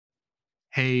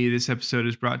Hey, this episode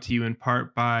is brought to you in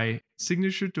part by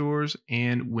Signature Doors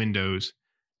and Windows.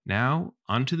 Now,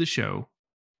 onto the show.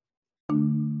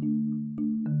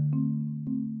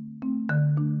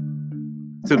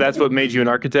 So that's what made you an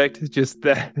architect? Just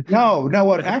that? No,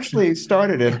 what actually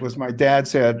started it was my dad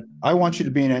said, I want you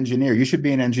to be an engineer. You should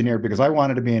be an engineer because I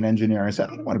wanted to be an engineer. I said,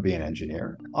 I don't want to be an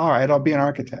engineer. All right, I'll be an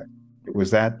architect. It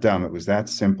was that dumb. It was that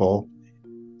simple.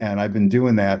 And I've been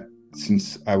doing that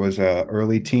since I was an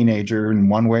early teenager in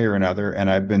one way or another, and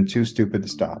I've been too stupid to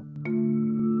stop.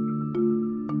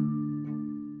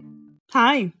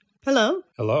 Hi. Hello.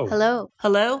 Hello. Hello.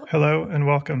 Hello. Hello, and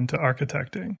welcome to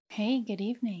Architecting. Hey, good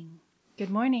evening. Good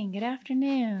morning. Good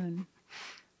afternoon.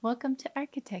 Welcome to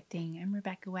Architecting. I'm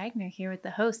Rebecca Wagner here with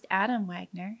the host, Adam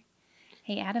Wagner.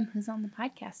 Hey, Adam, who's on the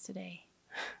podcast today?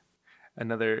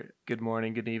 Another good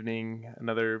morning, good evening,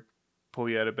 another pull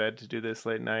you out of bed to do this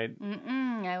late night.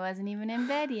 I wasn't even in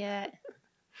bed yet.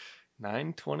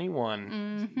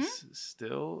 9:21.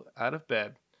 Still out of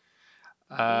bed.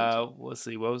 Let's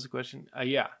see. What was the question?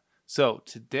 Yeah. So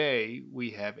today we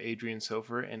have Adrian,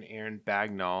 Sopher, and Erin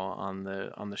Bagnall on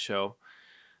the show.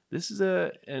 This is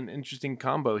an interesting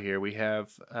combo here. We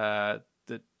have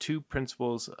the two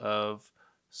principals of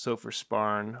Sopher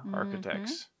Sparn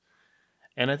Architects,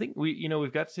 and I think we've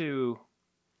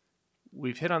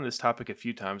hit on this topic a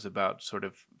few times about sort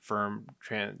of firm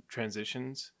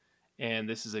transitions, and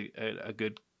this is a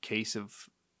good case of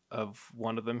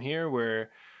one of them here,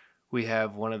 where we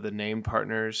have one of the named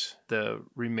partners, the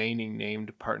remaining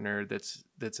named partner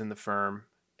that's in the firm,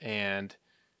 and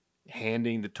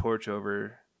handing the torch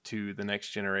over to the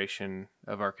next generation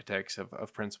of architects,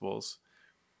 of principals,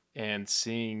 and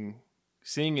seeing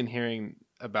and hearing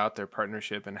about their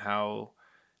partnership and how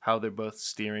they're both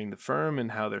steering the firm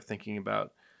and how they're thinking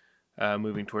about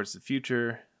moving towards the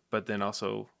future, but then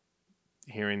also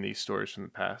hearing these stories from the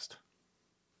past.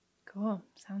 Cool.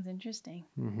 Sounds interesting.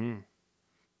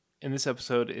 And this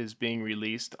episode is being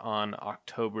released on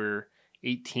October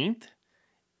 18th,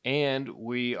 and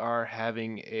we are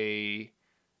having a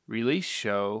release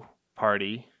show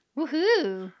party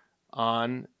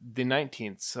on the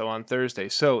 19th, so on Thursday.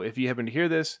 So if you happen to hear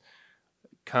this,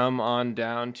 come on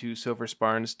down to Sopher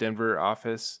Sparn's Denver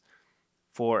office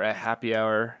for a happy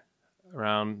hour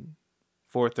around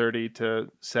 4:30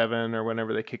 to 7 or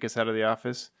whenever they kick us out of the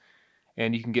office.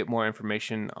 And you can get more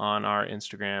information on our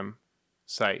Instagram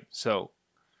site. So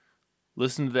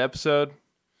listen to the episode,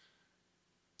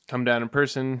 come down in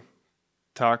person,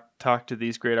 talk to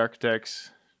these great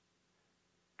architects,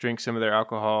 drink some of their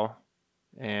alcohol,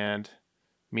 and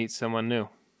meet someone new.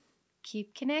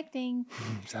 Keep connecting.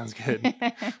 Sounds good.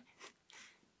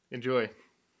 Enjoy.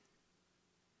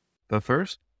 But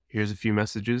first, here's a few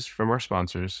messages from our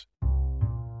sponsors.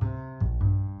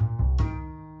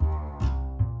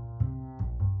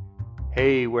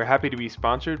 Hey, we're happy to be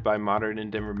sponsored by Modern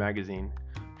in Denver magazine.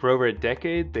 For over a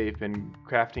decade, they've been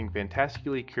crafting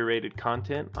fantastically curated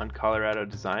content on Colorado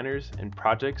designers and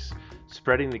projects,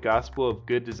 spreading the gospel of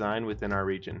good design within our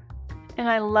region. And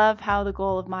I love how the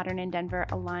goal of Modern in Denver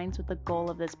aligns with the goal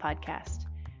of this podcast,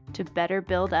 to better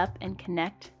build up and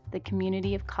connect the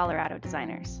community of Colorado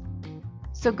designers.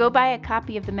 So go buy a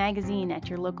copy of the magazine at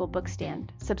your local bookstand,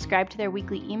 subscribe to their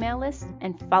weekly email list,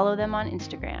 and follow them on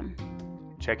Instagram.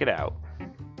 Check it out.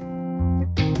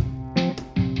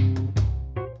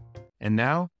 And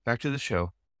now, back to the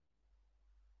show.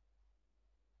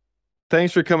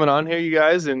 Thanks for coming on here, you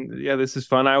guys. And yeah, this is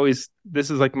fun.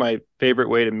 This is like my favorite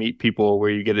way to meet people, where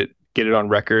you get it on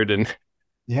record and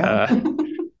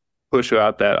push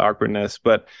out that awkwardness.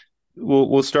 But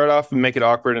we'll start off and make it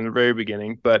awkward in the very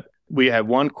beginning. But we have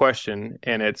one question,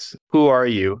 and it's, who are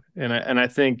you? And I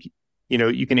think,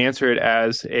 you can answer it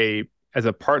as a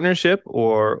partnership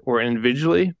or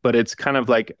individually, but it's kind of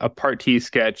like a party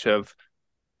sketch of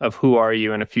who are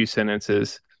you in a few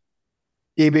sentences.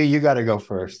 EB, you got to go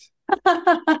first.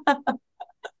 I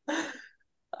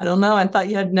don't know. I thought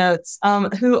you had notes.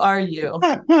 Who are you?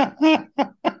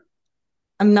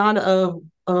 I'm not a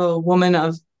woman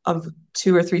of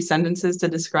 2 or 3 sentences to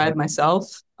describe myself.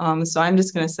 So I'm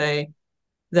just going to say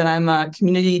that I'm a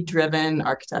community-driven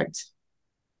architect.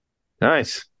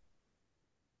 Nice.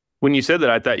 When you said that,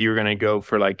 I thought you were going to go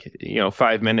for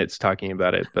 5 minutes talking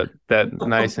about it, but that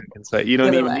nice and concise. You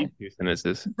don't even need 2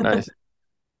 sentences. Nice.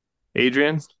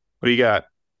 Adrian, what do you got?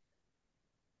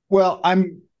 Well,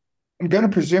 I'm going to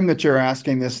presume that you're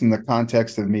asking this in the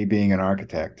context of me being an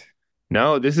architect.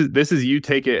 No, this is you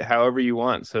take it however you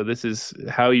want. So this is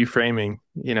how you framing,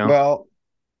 Well,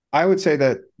 I would say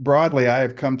that broadly, I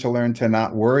have come to learn to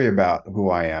not worry about who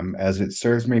I am, as it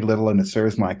serves me little and it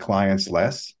serves my clients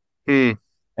less. Hmm.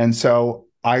 And so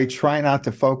I try not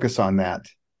to focus on that,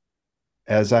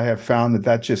 as I have found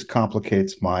that just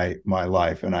complicates my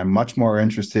life, and I'm much more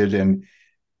interested in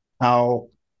how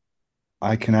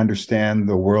I can understand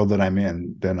the world that I'm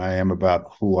in than I am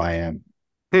about who I am.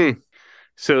 Hmm.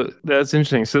 So that's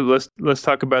interesting. So let's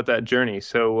talk about that journey.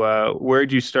 So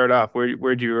where'd you start off?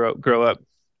 Where'd you grow up?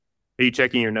 Are you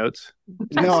checking your notes?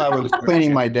 No, I was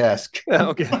cleaning my desk.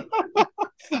 Okay.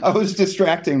 I was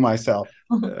distracting myself.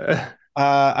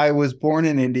 I was born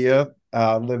in India,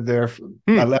 lived there.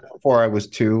 I left before I was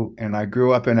 2, and I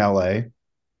grew up in LA.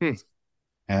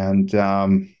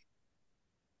 And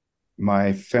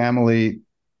my family,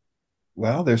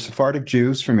 well, they're Sephardic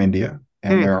Jews from India,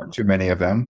 and there aren't too many of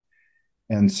them.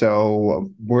 And so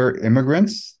we're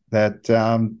immigrants that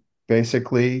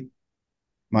basically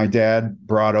my dad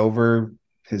brought over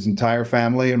his entire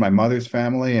family and my mother's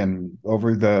family, and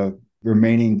over the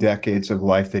remaining decades of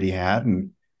life that he had.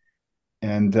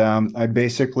 And I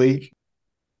basically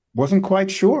wasn't quite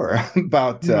sure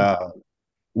about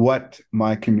what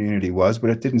my community was, but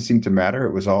it didn't seem to matter.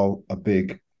 It was all a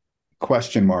big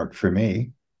question mark for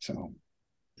me. So,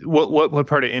 what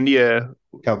part of India?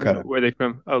 Calcutta. Where are they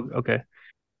from? Oh, okay.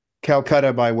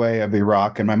 Calcutta by way of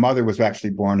Iraq, and my mother was actually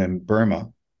born in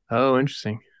Burma. Oh,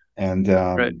 interesting. And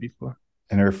right before.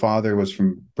 And her father was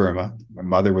from Burma. My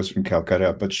mother was from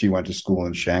Calcutta, but she went to school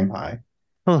in Shanghai.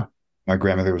 Huh. My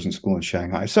grandmother was in school in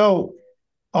Shanghai. So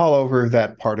all over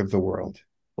that part of the world.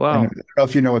 Wow. And I don't know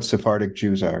if you know what Sephardic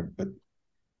Jews are, but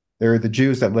they're the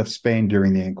Jews that left Spain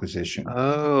during the Inquisition.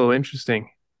 Oh, interesting.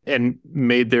 And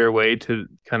made their way to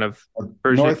kind of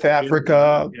Persia, North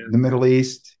Africa, the Middle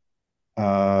East,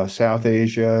 South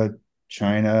Asia,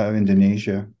 China,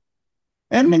 Indonesia,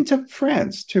 and into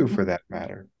France too, for that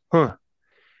matter. Huh.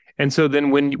 And so then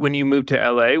when you moved to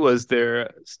LA, was there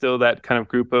still that kind of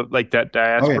group of like that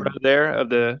diaspora there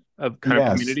of kind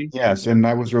of community? Yes, and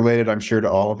I was related, I'm sure, to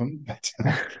all of them.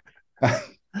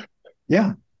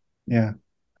 Yeah.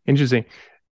 Interesting.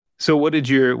 So what did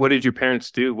your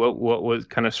parents do? What was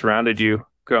kind of surrounded you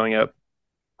growing up?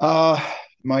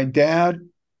 My dad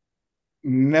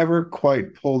never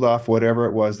quite pulled off whatever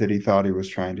it was that he thought he was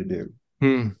trying to do.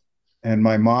 And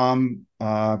my mom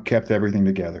kept everything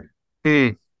together.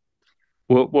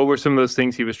 What were some of those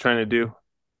things he was trying to do?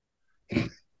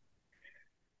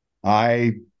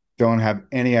 I don't have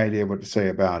any idea what to say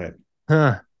about it.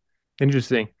 Huh.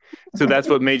 Interesting. So that's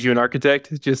what made you an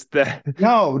architect? Just that?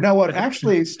 No, what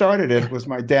actually started it was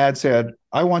my dad said,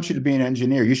 I want you to be an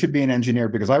engineer. You should be an engineer,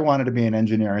 because I wanted to be an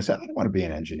engineer. I said, I don't want to be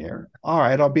an engineer. All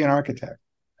right, I'll be an architect.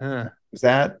 Huh. It was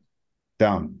that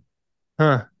dumb.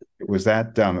 Huh. It was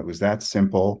that dumb. It was that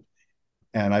simple.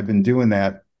 And I've been doing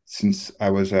that since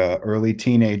I was an early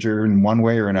teenager in one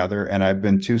way or another, and I've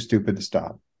been too stupid to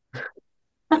stop.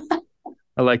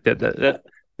 I like that.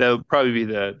 That would probably be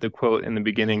the quote in the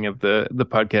beginning of the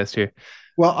podcast here.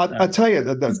 Well, I'll tell you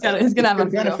that he's gonna have a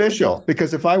beneficial,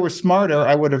 because if I were smarter,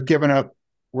 I would have given up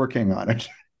working on it.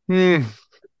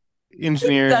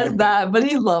 Engineer does that, but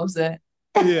he loves it.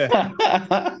 Yeah.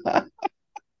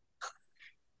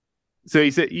 So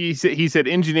he said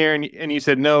engineer, and you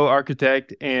said no,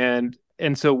 architect, and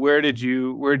so where did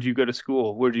you go to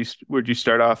school? Where'd you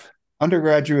start off?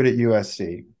 Undergraduate at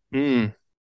USC.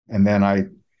 And then I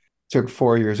took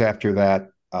 4 years after that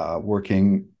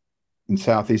working in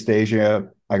Southeast Asia.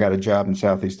 I got a job in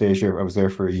Southeast Asia. I was there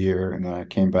for a year, and then I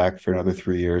came back for another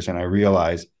 3 years, and I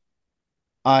realized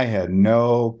I had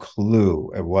no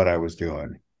clue at what I was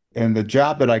doing. And the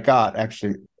job that I got,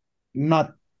 actually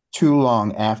not too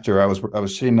long after, I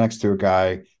was sitting next to a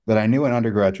guy that I knew in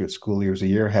undergraduate school. He was a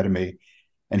year ahead of me,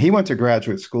 and he went to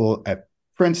graduate school at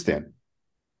Princeton.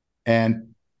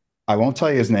 And I won't tell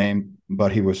you his name,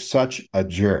 but he was such a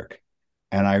jerk.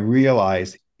 And I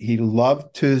realized he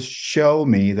loved to show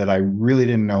me that I really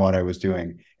didn't know what I was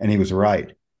doing. And he was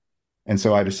right. And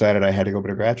so I decided I had to go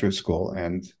to graduate school.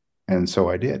 And so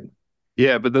I did.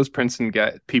 Yeah, but those Princeton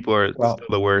people are still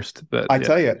the worst. But I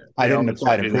tell you, I didn't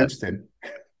apply to Princeton.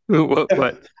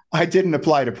 What? I didn't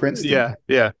apply to Princeton.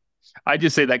 Yeah. I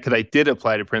just say that because I did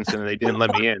apply to Princeton and they didn't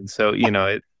let me in. So,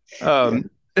 it.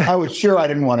 I was sure I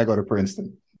didn't want to go to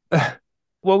Princeton.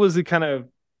 What was the kind of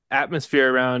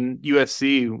atmosphere around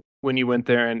USC when you went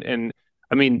there? And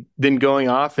I mean, then going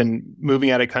off and moving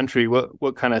out of country,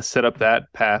 what kind of set up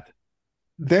that path?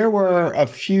 There were a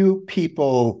few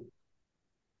people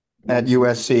at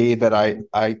USC that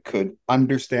I could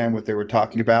understand what they were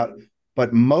talking about,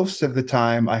 but most of the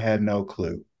time I had no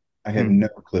clue. No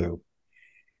clue.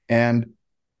 And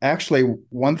actually,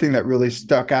 one thing that really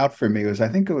stuck out for me was, I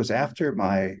think it was after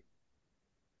my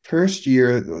first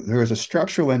year, there was a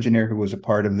structural engineer who was a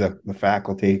part of the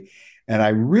faculty, and I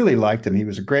really liked him. He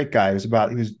was a great guy.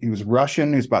 He was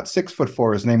Russian. He was about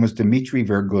 6'4". His name was Dmitry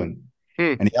Vergun,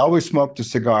 and he always smoked a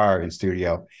cigar in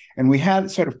studio. And we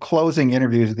had sort of closing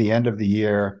interviews at the end of the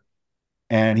year.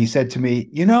 And he said to me,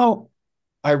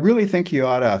 I really think you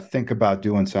ought to think about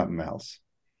doing something else.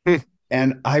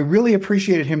 And I really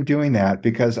appreciated him doing that,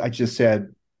 because I just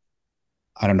said,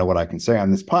 I don't know what I can say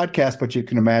on this podcast, but you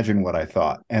can imagine what I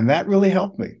thought. And that really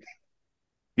helped me.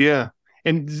 Yeah.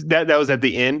 And that was at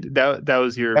the end. That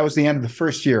was the end of the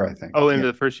first year, I think. Oh, end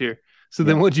of the first year. So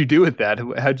then what'd you do with that?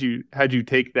 How'd you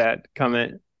take that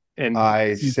comment? And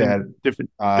I said,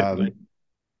 differently?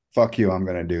 Fuck you, I'm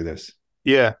going to do this.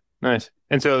 Yeah. Nice.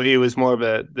 And so it was more of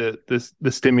the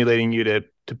stimulating you to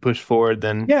push forward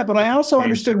than. Yeah, but I also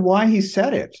understood why he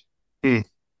said it. It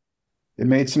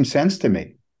made some sense to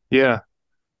me. Yeah.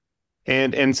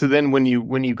 And so then when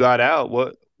you got out,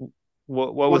 what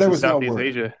was in Southeast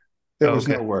Asia? There was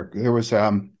no work. There was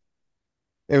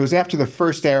it was after the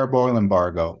first Arab oil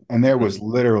embargo, and there was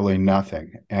literally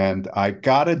nothing. And I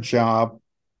got a job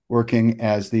working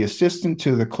as the assistant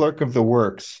to the clerk of the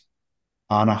works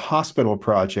on a hospital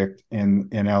project in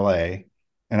LA.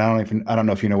 And I don't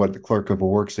know if you know what the clerk of the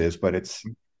works is, but it's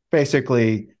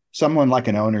basically someone like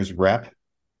an owner's rep.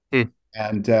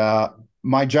 And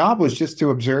my job was just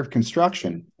to observe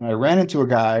construction. And I ran into a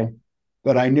guy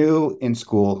that I knew in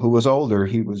school who was older.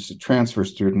 He was a transfer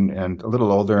student and a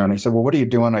little older. And I said, well, what are you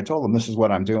doing? I told him, this is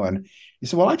what I'm doing. He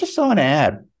said, well, I just saw an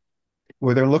ad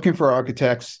where they're looking for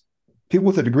architects, people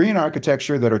with a degree in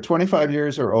architecture that are 25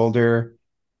 years or older,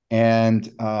 and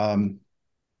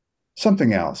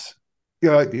something else.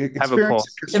 Experience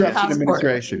in construction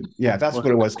administration. Yeah, that's what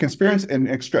it was. Experience in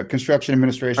construction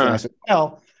administration. I said,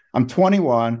 well, I'm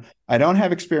 21. I don't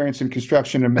have experience in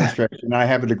construction administration. I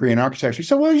have a degree in architecture. He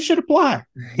said, well, you should apply.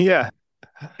 Yeah.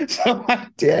 So I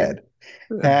did.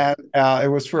 And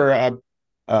it was for,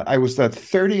 I was the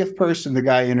 30th person the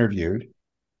guy interviewed.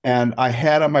 And I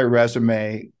had on my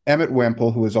resume Emmett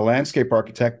Wemple, who was a landscape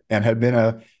architect and had been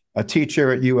a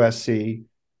teacher at USC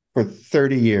for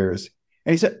 30 years.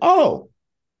 And he said, oh,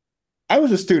 I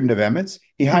was a student of Emmett's.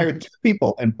 He hired 2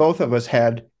 people, and both of us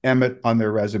had Emmett on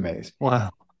their resumes. Wow.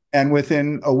 And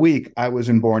within a week, I was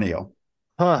in Borneo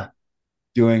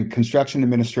doing construction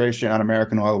administration on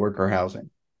American oil worker housing.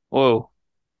 Whoa.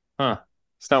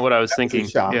 It's not what I was thinking.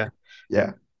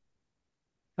 Yeah.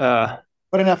 But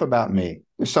enough about me.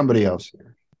 There's somebody else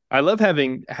here. I love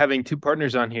having 2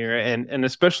 partners on here, and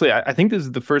especially I think this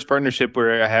is the first partnership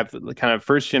where I have kind of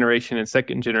first generation and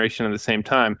second generation at the same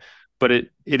time. But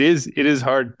it is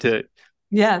hard to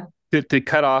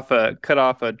cut off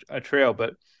a trail.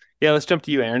 But yeah, let's jump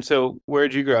to you, Erin. So where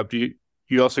did you grow up? Do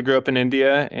you also grew up in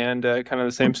India, and kind of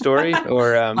the same story,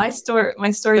 or my story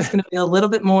is going to be a little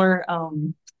bit more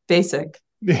basic.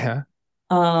 Yeah.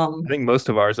 I think most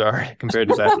of ours are compared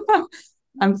to that.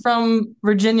 I'm from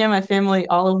Virginia. My family,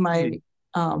 all of my,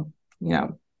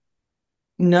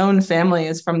 known family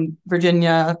is from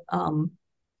Virginia,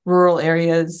 rural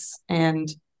areas, and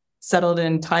settled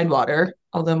in Tidewater.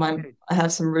 Although I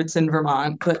have some roots in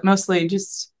Vermont, but mostly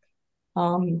just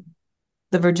the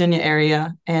Virginia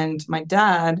area. And my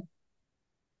dad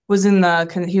was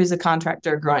he was a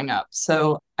contractor growing up.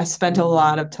 So I spent a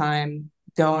lot of time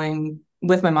going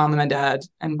with my mom and my dad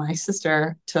and my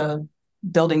sister to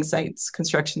building sites,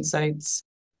 construction sites.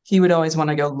 He would always want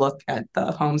to go look at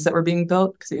the homes that were being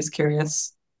built because he was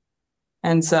curious.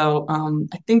 And so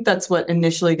I think that's what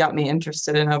initially got me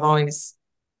interested in. I've always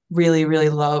really, really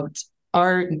loved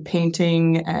art and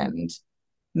painting and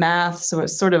math. So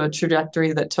it's sort of a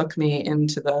trajectory that took me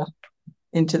into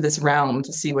this realm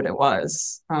to see what it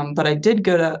was. But I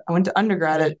went to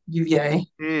undergrad at UVA.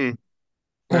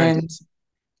 Nice.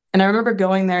 And I remember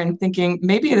going there and thinking,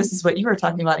 maybe this is what you were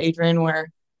talking about, Adrian,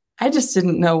 where I just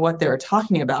didn't know what they were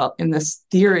talking about in this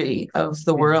theory of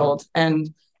the world.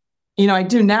 And, I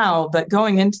do now, but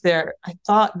going into there, I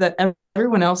thought that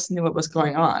everyone else knew what was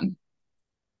going on.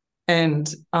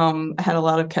 And I had a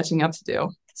lot of catching up to do.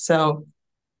 So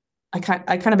I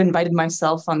kind of invited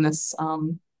myself on this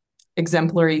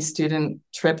exemplary student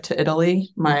trip to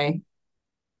Italy, my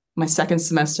second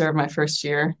semester of my first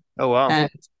year. Oh, wow. And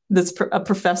a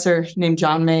professor named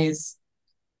John Mays,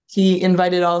 he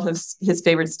invited all of his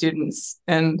favorite students,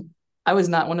 and I was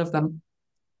not one of them.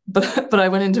 But I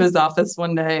went into his office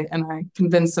one day and I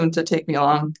convinced him to take me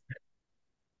along.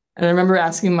 And I remember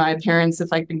asking my parents if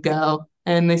I could go,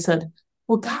 and they said,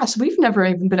 well, gosh, we've never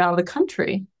even been out of the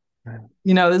country.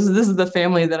 This is the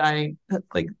family that I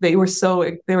like. They were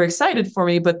excited for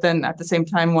me, but then at the same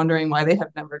time wondering why they have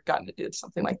never gotten to do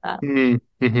something like that.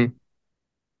 Mm-hmm.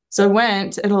 So I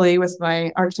went to Italy with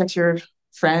my architecture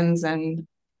friends, and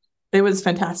it was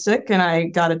fantastic, and I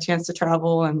got a chance to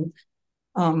travel and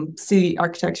see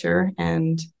architecture,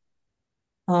 and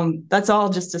that's all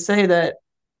just to say that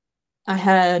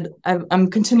I'm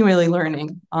continually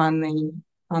learning on the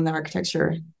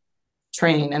architecture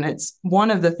train, and it's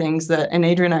one of the things that, and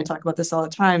Adrian and I talk about this all the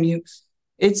time.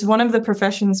 It's one of the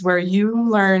professions where you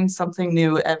learn something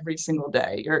new every single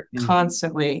day. You're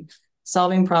constantly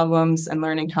solving problems and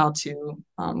learning how to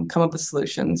come up with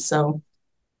solutions. So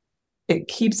it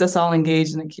keeps us all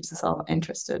engaged and it keeps us all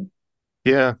interested.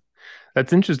 Yeah,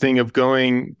 that's interesting of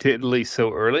going to Italy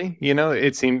so early.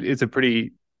 It seems it's a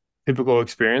pretty typical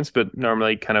experience, but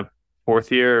normally kind of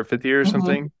fourth year or fifth year or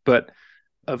something. But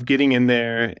of getting in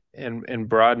there and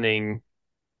broadening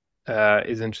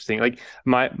is interesting. Like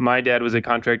my dad was a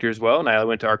contractor as well, and I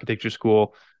went to architecture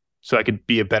school so I could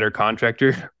be a better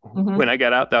contractor. When I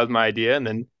got out, that was my idea. And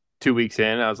then 2 weeks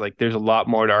in, I was like, there's a lot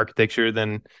more to architecture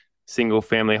than single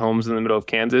family homes in the middle of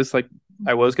Kansas, like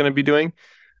I was going to be doing.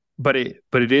 But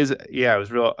it is, yeah, it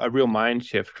was a real mind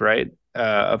shift, right?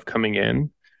 Of coming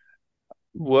in.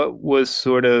 What was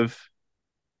sort of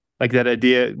like that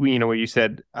idea, where you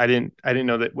said, I didn't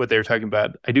know that what they were talking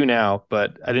about. I do now,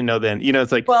 but I didn't know then.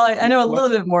 It's like, well, I know a little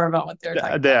bit more about what they're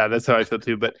talking about. Yeah, that's how I feel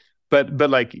too. But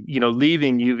like,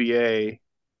 leaving UVA,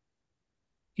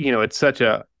 it's such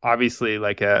obviously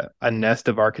like a nest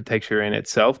of architecture in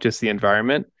itself, just the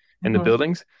environment and the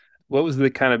buildings. What was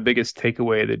the kind of biggest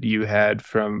takeaway that you had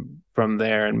from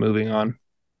there and moving on?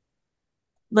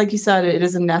 Like you said, it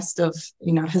is a nest of,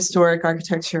 historic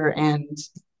architecture, and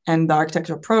the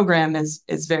architectural program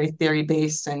is very theory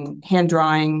based and hand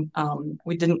drawing.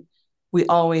 We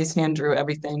always hand drew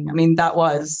everything. I mean, that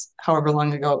was however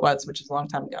long ago it was, which is a long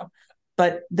time ago.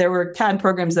 But there were CAD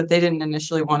programs that they didn't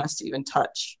initially want us to even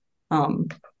touch,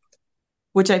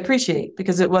 which I appreciate,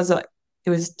 because it was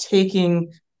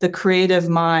taking the creative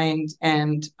mind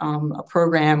and a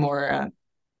program or a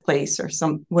place or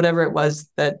whatever it was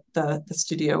that the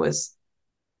studio was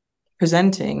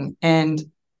presenting, and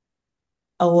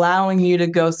allowing you to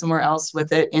go somewhere else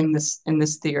with it in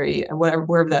this theory,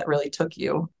 wherever that really took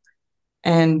you.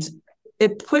 And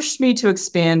it pushed me to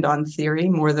expand on theory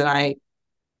more than I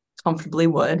comfortably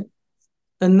would.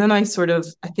 And then I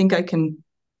think I can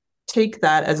take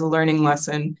that as a learning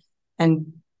lesson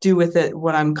and do with it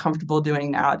what I'm comfortable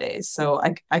doing nowadays. So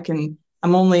I can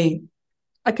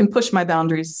push my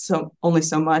boundaries only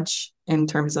so much in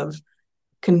terms of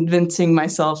convincing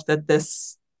myself that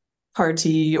this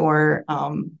party or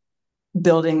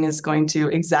building is going to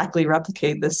exactly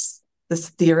replicate this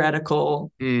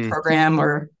theoretical program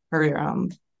or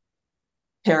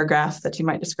paragraph that you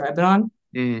might describe it on.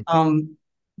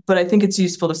 But I think it's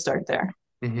useful to start there.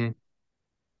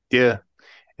 Yeah.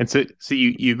 And so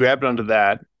you grabbed onto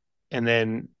that, and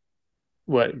then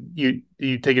what, you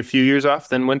take a few years off,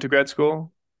 then went to grad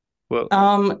school? What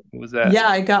was that? Yeah,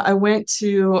 I went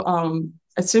to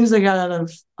as soon as I got out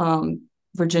of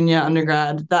Virginia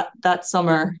undergrad, that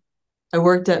summer I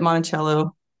worked at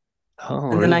Monticello. Oh,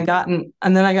 and really? then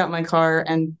I got my car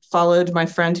and followed my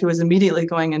friend who was immediately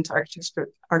going into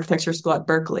architecture school at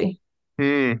Berkeley.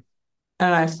 And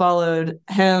I followed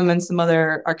him and some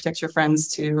other architecture friends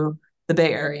to the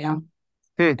Bay Area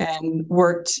and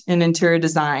worked in interior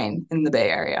design in the Bay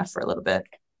Area for a little bit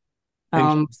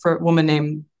for a woman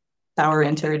named Bauer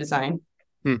Interior Design.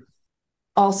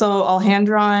 Also, all hand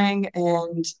drawing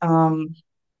and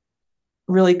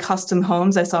really custom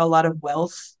homes. I saw a lot of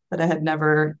wealth that I had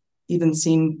never even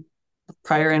seen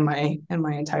prior in my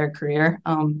entire career.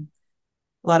 A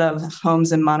lot of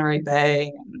homes in Monterey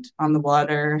Bay and on the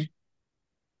water,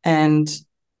 and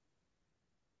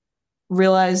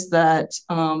realized that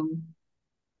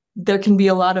there can be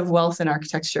a lot of wealth in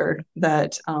architecture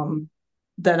that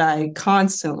I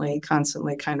constantly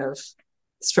kind of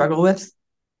struggle with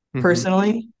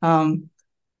personally, and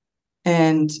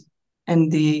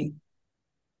the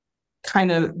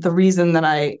kind of the reason that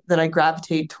I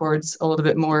gravitate towards a little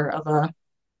bit more of a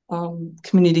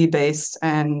community-based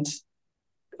and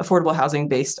affordable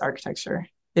housing-based architecture.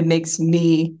 It makes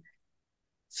me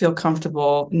feel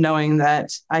comfortable knowing that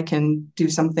I can do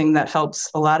something that helps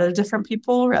a lot of different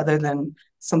people rather than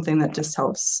something that just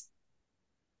helps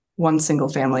one single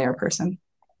family or person.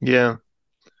 Yeah.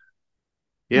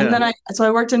 And then I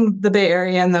worked in the Bay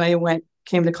Area, and then I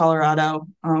came to Colorado.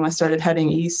 I started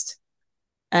heading east,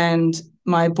 and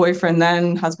my boyfriend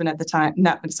then, husband at the time,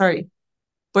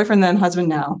 boyfriend then, husband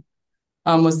now,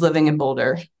 was living in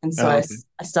Boulder. And so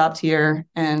I stopped here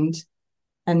and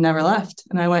never left.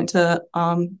 And I went to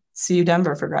CU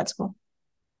Denver for grad school.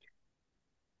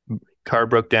 Car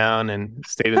broke down and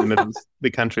stayed in the middle of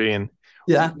the country. And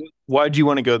yeah. why did you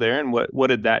want to go there, and what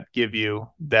did that give you,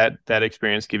 that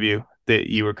experience give you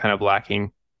that you were kind of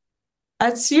lacking?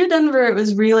 At CU Denver, it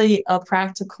was really a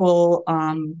practical.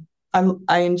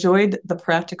 I enjoyed the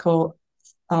practical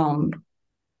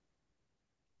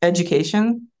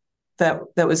education that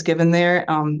was given there.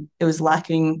 It was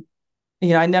lacking.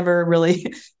 I never really.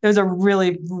 There was a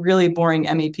really really boring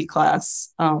MEP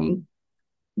class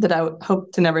that I would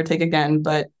hope to never take again.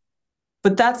 But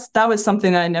that was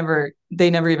something that they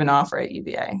never even offer at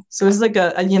UVA. So it was like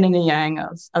a yin and a yang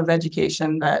of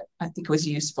education that I think was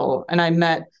useful. And I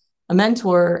met a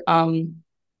mentor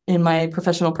in my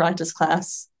professional practice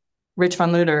class, Rich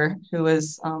von Luter, who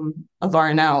was of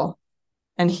RNL,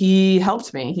 and he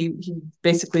helped me. He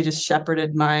basically just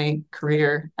shepherded my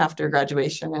career after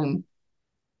graduation and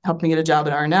helped me get a job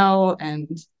at RNL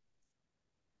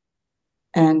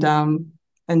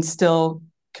and still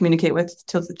communicate with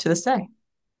to this day.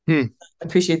 I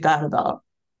appreciate that about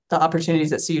the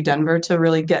opportunities at CU Denver to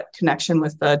really get connection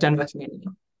with the Denver community.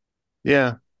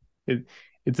 Yeah,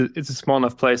 it's a small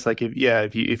enough place. Like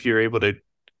if you're able to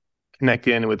connect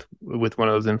in with one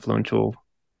of those influential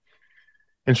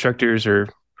instructors or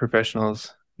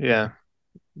professionals, yeah,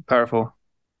 powerful.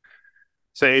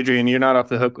 So Adrian, you're not off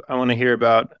the hook. I want to hear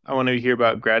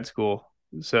about grad school.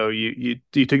 So you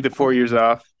took the 4 years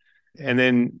off, and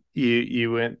then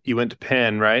you went to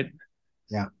Penn, right?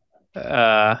 Yeah.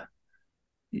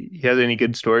 You had any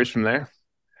good stories from there?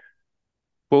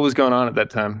 What was going on at that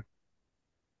time?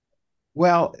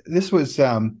 Well, this was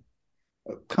Khan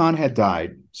had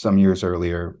died some years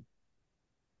earlier,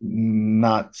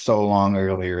 not so long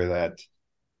earlier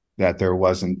that there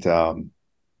wasn't, I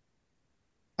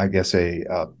guess,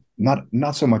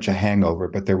 not so much a hangover,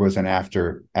 but there was an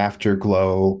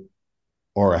afterglow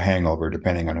or a hangover,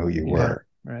 depending on who you were.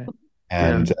 Right.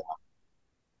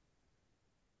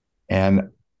 And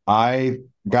I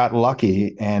got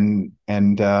lucky, and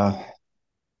in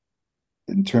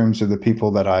terms of the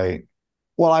people that I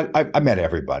met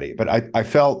everybody, but I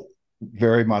felt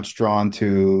very much drawn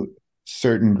to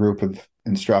certain group of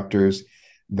instructors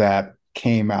that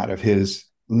came out of his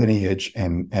lineage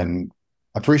and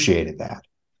appreciated that.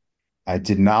 I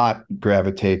did not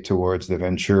gravitate towards the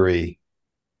Venturi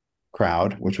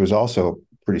crowd, which was also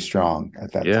pretty strong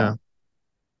at that time.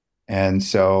 And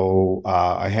so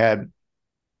I had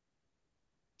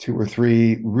 2 or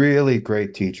 3 really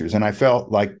great teachers. And I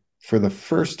felt like for the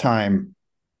first time,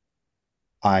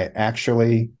 I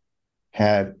actually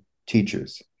had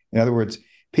teachers. In other words,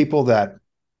 people that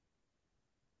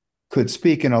could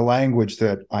speak in a language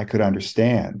that I could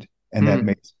understand and that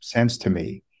made sense to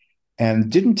me, and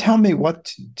didn't tell me what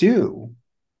to do,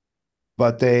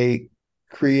 but they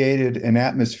created an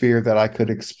atmosphere that I could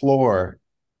explore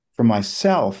for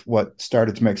myself what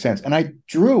started to make sense. And I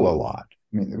drew a lot.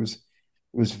 I mean, it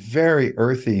was very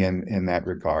earthy in that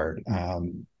regard. I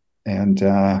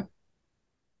mean,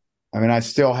 I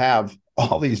still have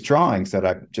all these drawings that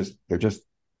they're just,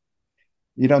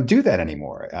 you don't do that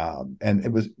anymore. And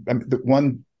it was the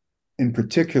one in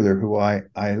particular who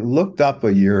I looked up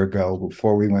a year ago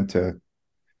before we went to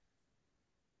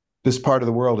this part of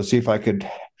the world to see if I could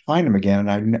find him again.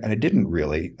 And I didn't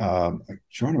really. I'm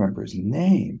trying to remember his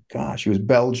name. Gosh, he was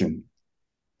Belgian.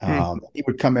 He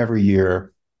would come every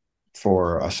year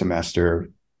for a semester.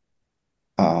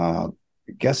 I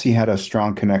guess he had a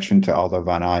strong connection to Aldo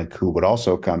van Eyck, who would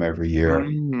also come every year.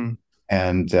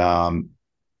 And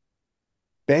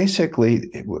basically,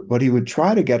 what he would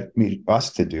try to get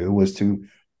us to do was to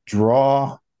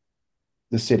draw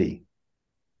the city.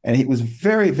 And he was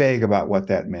very vague about what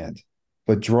that meant.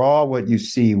 But draw what you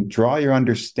see, draw your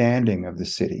understanding of the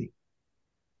city.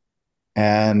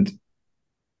 And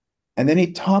then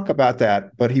he'd talk about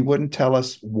that, but he wouldn't tell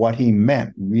us what he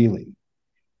meant, really.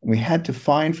 We had to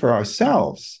find for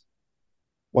ourselves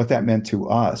what that meant to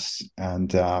us.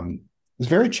 And it was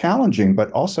very challenging,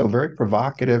 but also very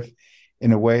provocative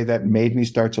in a way that made me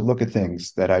start to look at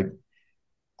things that I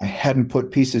hadn't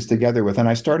put pieces together with. And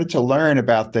I started to learn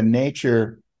about the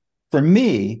nature, for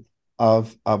me,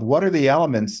 of what are the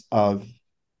elements of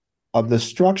the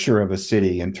structure of a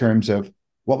city in terms of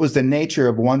what was the nature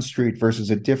of one street versus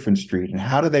a different street, and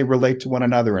how do they relate to one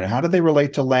another, and how do they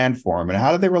relate to landform, and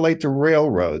how do they relate to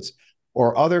railroads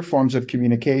or other forms of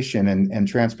communication and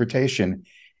transportation,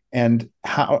 and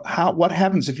what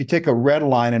happens if you take a red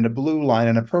line and a blue line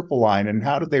and a purple line, and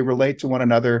how do they relate to one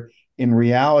another in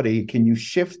reality? Can you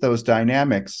shift those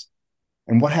dynamics?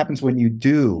 And what happens when you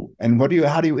do? And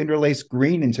how do you interlace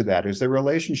green into that? Is there a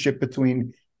relationship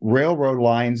between railroad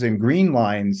lines and green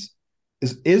lines?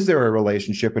 Is there a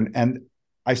relationship? And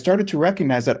I started to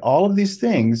recognize that all of these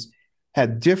things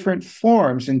had different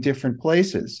forms in different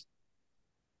places.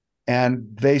 and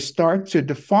they start to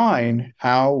define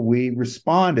how we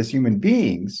respond as human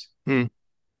beings Hmm.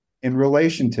 in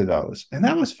relation to those. And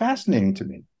that was fascinating to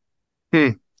me.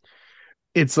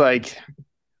 It's like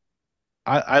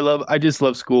I just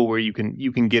love school where you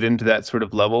can get into that sort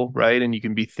of level, right? And you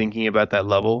can be thinking about that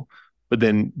level, but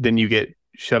then you get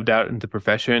shoved out into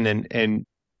profession and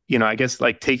I guess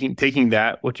like taking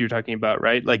that what you're talking about,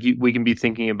 right? Like we can be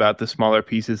thinking about the smaller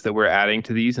pieces that we're adding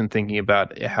to these and thinking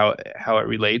about how it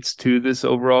relates to this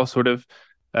overall sort of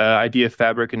idea of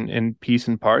fabric and piece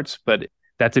and parts. But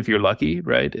that's if you're lucky,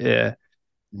 right?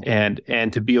 And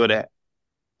to be able to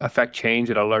affect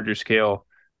change at a larger scale,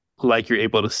 like you're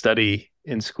able to study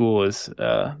in school, is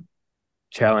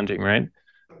challenging, right?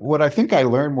 What I think I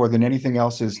learned more than anything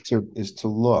else is to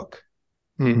look,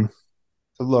 Hmm.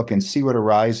 to look and see what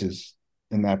arises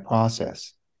in that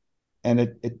process. And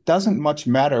it doesn't much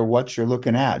matter what you're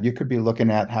looking at. You could be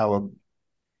looking at how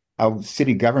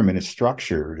city government is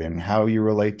structured and how you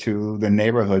relate to the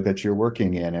neighborhood that you're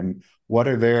working in and what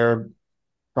are their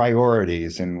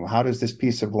priorities and how does this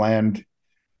piece of land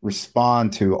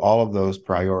respond to all of those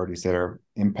priorities that are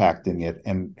impacting it,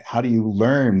 and how do you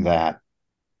learn that,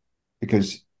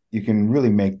 because you can really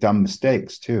make dumb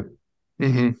mistakes too.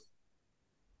 Hmm.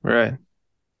 Right.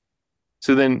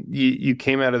 So then you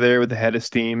came out of there with a head of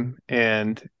steam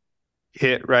and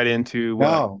hit right into what?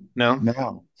 No, No?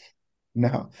 no,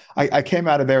 no. I came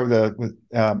out of there with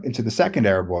into the second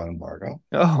airborne embargo.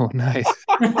 Oh, nice.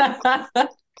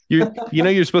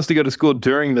 You're supposed to go to school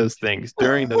during those things,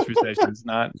 during those recessions,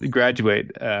 not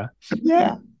graduate.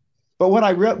 Yeah, but what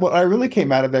I really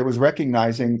came out of there was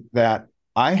recognizing that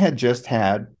I had just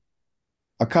had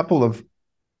a couple of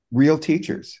real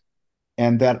teachers,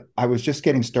 and that I was just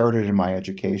getting started in my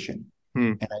education,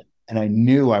 Hmm. and I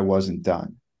knew I wasn't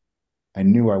done. I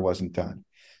knew I wasn't done.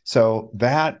 So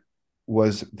that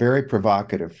was very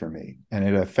provocative for me, and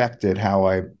it affected how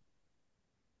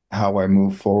I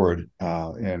move forward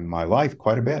in my life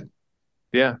quite a bit.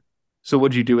 Yeah. So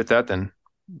what'd you do with that then?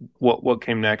 What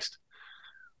came next?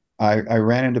 I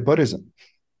ran into Buddhism,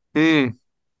 Hmm.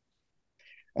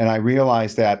 and I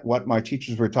realized that what my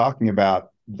teachers were talking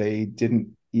about, they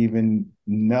didn't even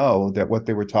know that what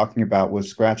they were talking about was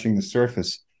scratching the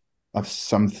surface of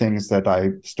some things that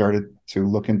I started to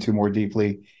look into more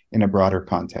deeply in a broader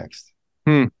context.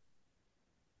 Hmm.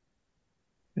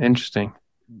 Interesting.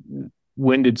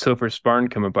 When did Sopher Sparn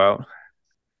come about?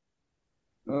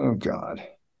 Oh God.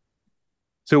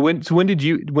 So when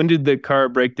did the car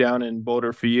break down in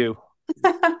Boulder for you?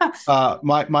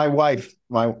 My wife,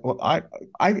 I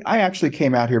actually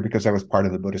came out here because I was part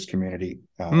of the Buddhist community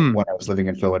Hmm. when I was living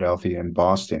in Philadelphia and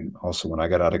Boston. Also, when I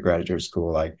got out of graduate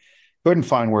school, I couldn't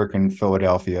find work in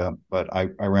Philadelphia, but I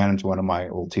ran into one of my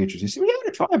old teachers. He said, "We got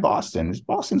to try Boston.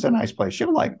 Boston's a nice place.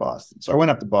 You'll like Boston." So I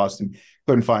went up to Boston,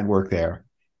 couldn't find work there,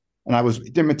 and I was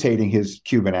imitating his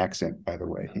Cuban accent. By the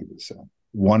way, he was a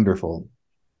wonderful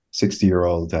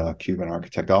 60-year-old Cuban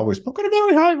architect, always spoke in a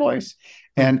very high voice.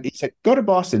 And he said, "Go to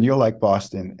Boston. You'll like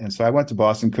Boston." And so I went to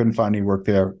Boston, couldn't find any work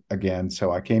there again.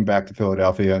 So I came back to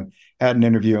Philadelphia and had an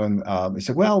interview. And he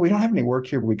said, "Well, we don't have any work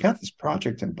here, but we got this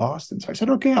project in Boston." So I said,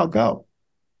 "Okay, I'll go."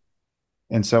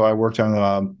 And so I worked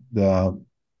on the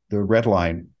Red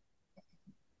Line,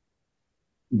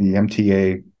 the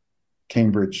MTA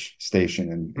Cambridge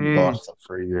station in Boston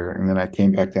for a year. And then I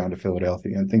came back down to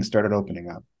Philadelphia and things started opening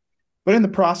up. But in the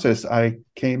process, I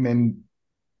came in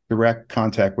direct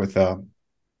contact with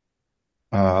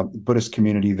Buddhist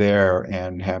community there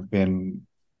and have been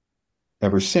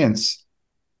ever since,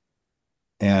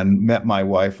 and met my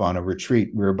wife on a retreat.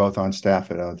 We were both on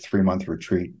staff at a 3-month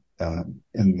retreat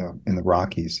in the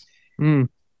Rockies. Hmm.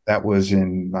 That was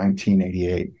in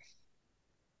 1988.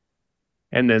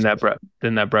 And then that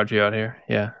brought you out here.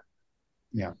 Yeah.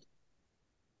 Yeah.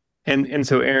 And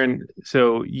so Erin,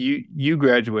 so you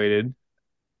graduated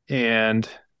and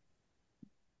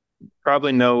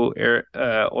probably no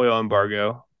oil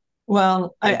embargo.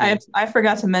 Well, I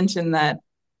forgot to mention that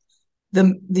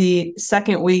the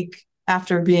second week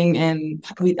after being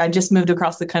I just moved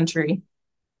across the country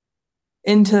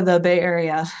into the Bay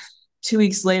Area. 2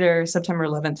 weeks later, September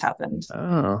 11th happened.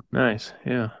 Oh, nice.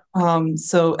 Yeah.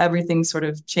 So everything sort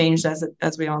of changed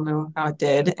as we all know how it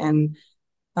did. And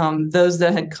those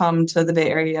that had come to the Bay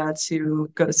Area to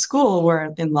go to school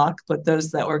were in luck, but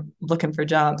those that were looking for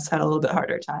jobs had a little bit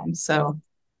harder time. So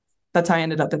that's how I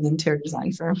ended up in the interior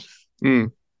design firm.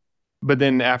 Mm. But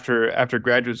then after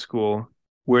graduate school,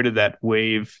 where did that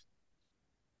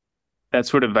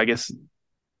sort of, I guess,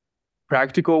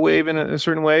 practical wave in a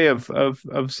certain way of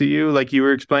CU, like you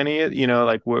were explaining it,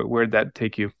 like where'd that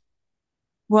take you?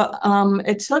 Well,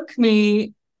 it took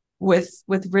me with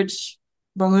Rich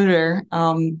Bermuder,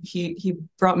 he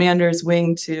brought me under his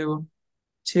wing to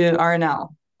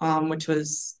R&L, which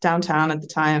was downtown at the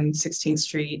time, 16th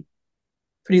Street,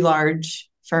 pretty large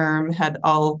firm, had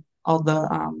all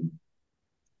the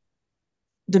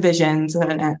divisions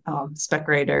and spec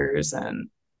graders and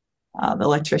the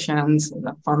electricians and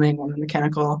the plumbing and the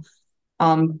mechanical.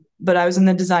 But I was in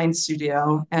the design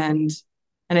studio, and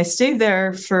I stayed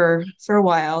there for a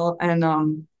while.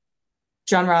 And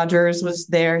John Rogers was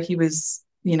there. He was,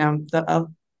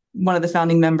 one of the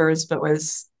founding members, but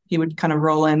he would kind of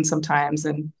roll in sometimes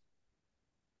and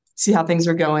see how things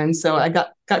were going. So I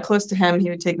got close to him. He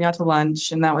would take me out to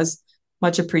lunch, and that was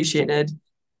much appreciated.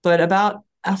 But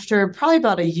after probably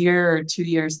about a year or 2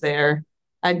 years there,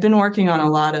 I'd been working on a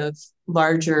lot of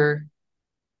larger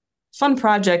fun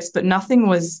projects, but nothing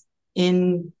was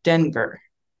in Denver.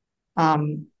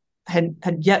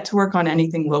 Had yet to work on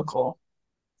anything local.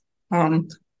 I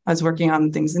was working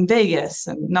on things in Vegas,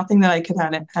 and nothing that I could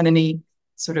had any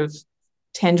sort of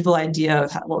tangible idea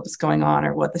of what was going on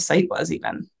or what the site was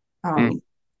even.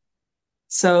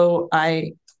 So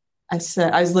I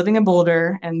said, I was living in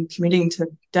Boulder and commuting to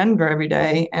Denver every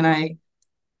day, and I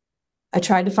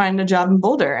tried to find a job in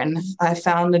Boulder, and I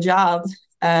found a job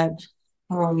at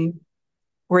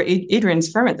where Adrian's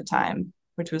firm at the time,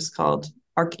 which was called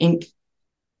Arc Inc.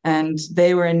 And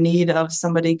they were in need of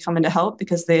somebody coming to help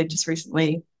because they had just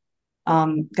recently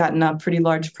gotten a pretty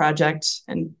large project,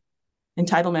 an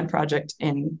entitlement project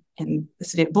in the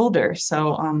city of Boulder.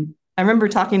 So I remember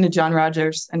talking to John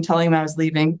Rogers and telling him I was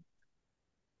leaving.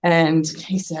 And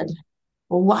he said,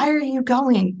 well, why are you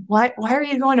going? Why are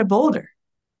you going to Boulder?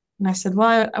 And I said,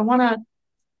 well, I want to,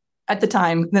 at the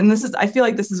time, then I feel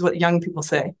like this is what young people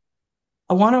say.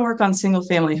 I want to work on single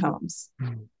family homes.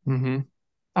 Mm-hmm.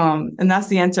 And that's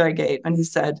the answer I gave. And he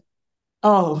said,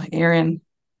 oh, Erin,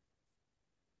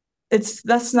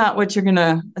 that's not where you're going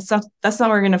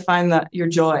to find your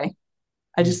joy.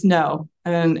 I just know.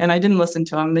 And I didn't listen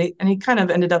to him. And he kind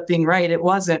of ended up being right. It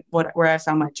wasn't where I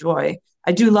found my joy.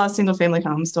 I do love single family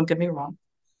homes, don't get me wrong.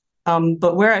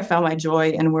 But where I found my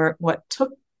joy and what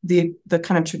took the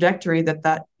kind of trajectory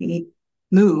that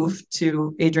move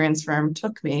to Adrian's firm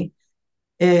took me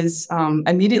is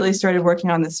immediately started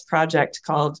working on this project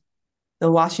called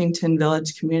the Washington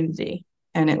Village Community.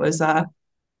 And it was a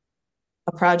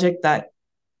project that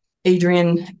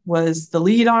Adrian was the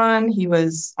lead on. He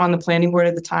was on the planning board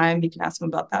at the time. You can ask him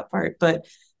about that part. But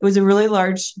it was a really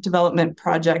large development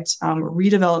project,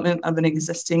 redevelopment of an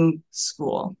existing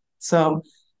school. So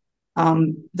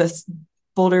the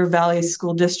Boulder Valley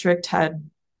School District had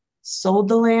sold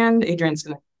the land. Adrian's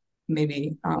going to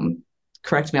maybe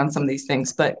correct me on some of these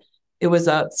things, but it was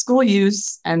a school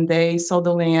use, and they sold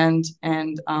the land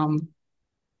and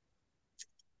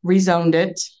rezoned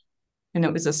it. And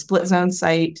it was a split zone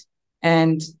site.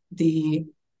 And the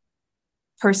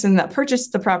person that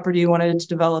purchased the property wanted to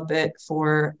develop it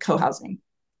for co-housing.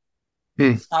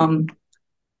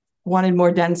 Wanted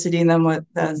more density than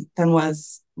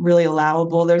was really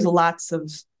allowable. There's lots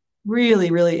of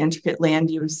really, really intricate land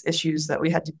use issues that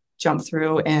we had to jump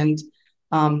through. And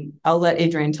I'll let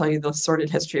Adrian tell you the sordid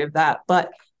history of that.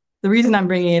 But the reason I'm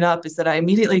bringing it up is that I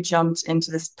immediately jumped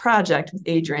into this project with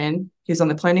Adrian. He was on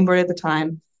the planning board at the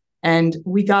time. And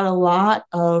we got a lot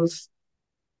of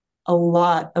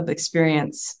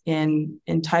experience in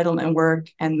entitlement work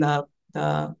and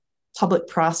the public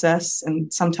process,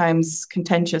 and sometimes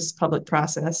contentious public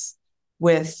process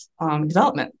with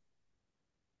development.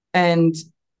 And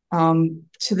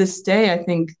to this day, I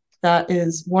think that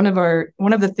is one of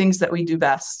the things that we do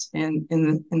best in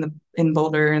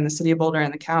Boulder, in the city of Boulder,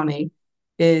 and the county,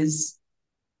 is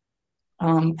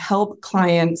help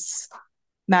clients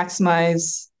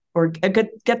maximize or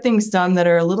get things done that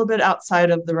are a little bit outside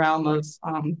of the realm of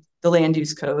the land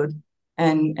use code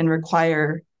and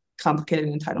require complicated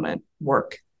entitlement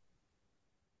work.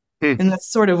 And that's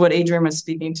sort of what Adrian was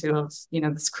speaking to, of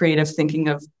this creative thinking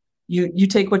of you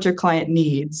take what your client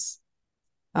needs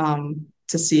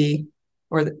to see,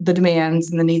 or the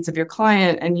demands and the needs of your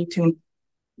client, and you can,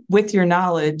 with your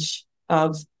knowledge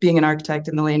of being an architect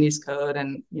in the land use code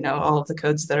and all of the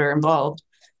codes that are involved,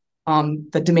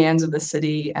 the demands of the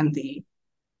city and the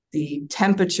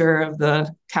temperature of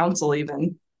the council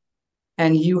even,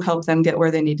 and you help them get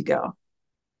where they need to go.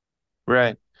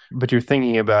 Right. But you're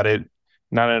thinking about it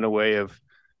not in a way of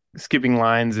skipping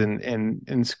lines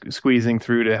and squeezing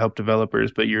through to help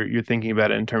developers, but you're thinking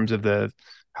about it in terms of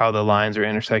how the lines are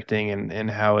intersecting and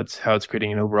how it's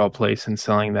creating an overall place and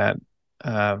selling that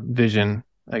vision,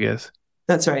 I guess.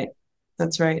 That's right.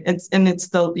 It's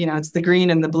the green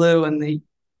and the blue and the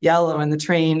yellow and the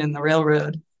train and the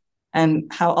railroad.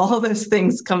 and how all of those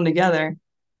things come together,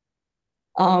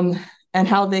 and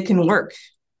how they can work.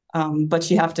 But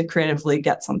you have to creatively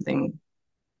get something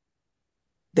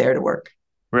there to work.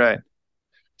 Right.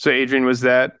 So Adrian, was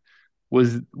that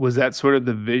sort of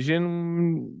the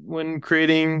vision when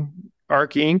creating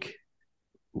Arc Inc?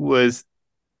 What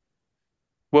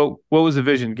was the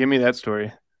vision? Give me that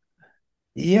story.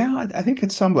 Yeah, I think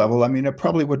at some level, I mean, I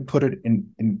probably wouldn't put it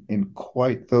in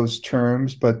quite those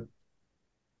terms, but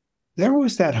there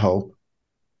was that hope,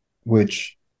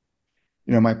 which,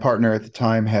 my partner at the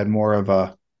time had more of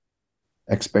a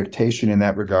expectation in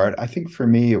that regard. I think for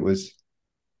me, it was,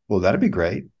 well, that'd be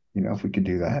great, if we could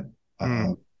do that.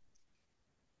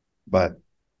 But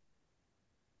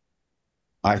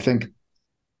I think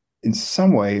in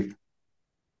some way,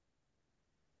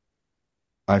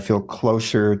 I feel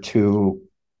closer to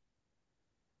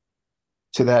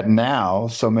that now,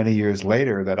 so many years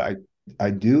later, that I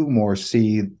do more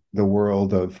see the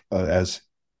world of as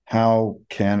how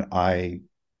can I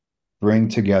bring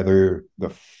together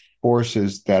the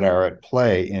forces that are at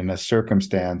play in a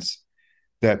circumstance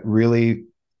that really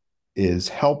is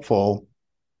helpful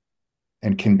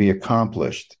and can be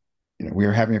accomplished. We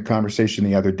were having a conversation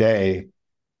the other day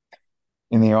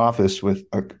in the office with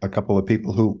a couple of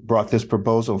people who brought this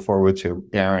proposal forward to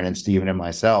Erin and Stephen and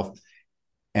myself.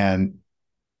 And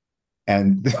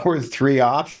there were 3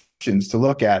 options to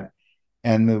look at.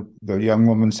 And the young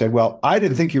woman said, well, I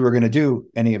didn't think you were going to do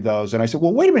any of those. And I said,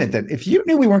 well, wait a minute then. If you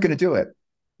knew we weren't going to do it,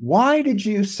 why did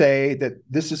you say that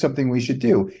this is something we should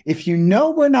do? If you know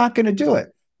we're not going to do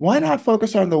it, why not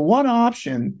focus on the one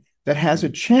option that has a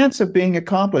chance of being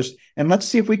accomplished? And let's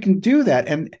see if we can do that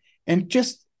and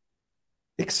just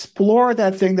explore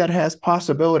that thing that has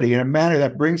possibility in a manner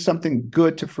that brings something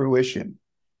good to fruition.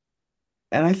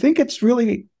 And I think it's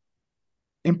really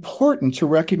important to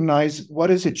recognize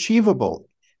what is achievable.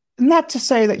 Not to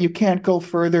say that you can't go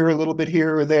further a little bit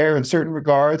here or there in certain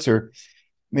regards, or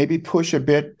maybe push a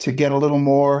bit to get a little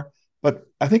more. But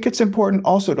I think it's important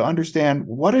also to understand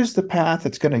what is the path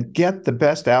that's going to get the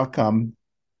best outcome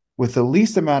with the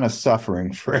least amount of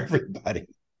suffering for everybody.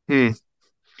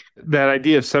 That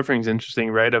idea of suffering is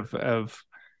interesting, right?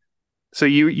 So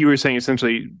you were saying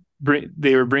essentially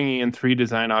they were bringing in 3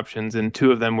 design options, and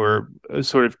 2 of them were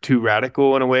sort of too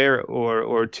radical in a way,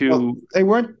 or too. Well, they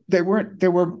weren't.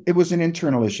 It was an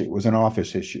internal issue. It was an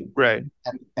office issue, right?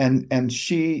 And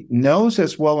she knows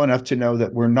us well enough to know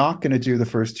that we're not going to do the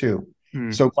first 2.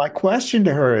 So my question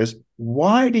to her is,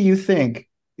 why do you think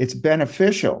it's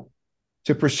beneficial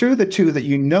to pursue the 2 that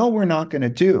we're not going to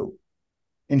do,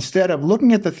 instead of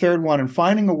looking at the third one and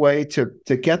finding a way to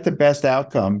get the best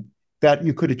outcome that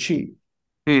you could achieve?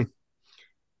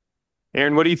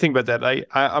 Erin, what do you think about that?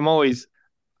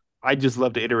 I just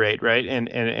love to iterate, right?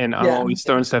 And I'm always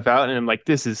throwing stuff out, and I'm like,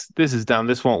 this is dumb,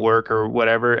 this won't work, or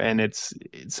whatever. And it's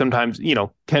sometimes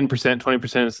 10%,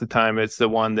 20% of the time it's the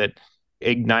one that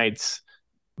ignites.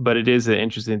 But it is an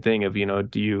interesting thing of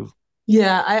do you?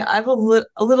 Yeah, I have a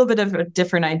little bit of a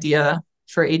different idea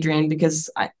for Adrian, because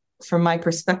from my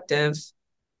perspective,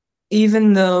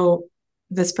 even though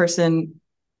this person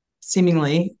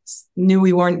seemingly knew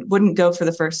we wouldn't go for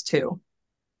the first 2,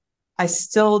 I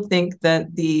still think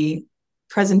that the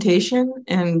presentation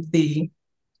and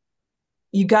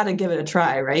you got to give it a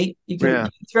try, right? You can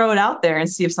throw it out there and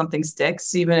see if something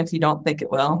sticks, even if you don't think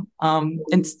it will.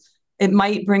 And it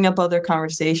might bring up other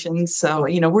conversations. So,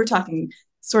 we're talking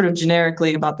sort of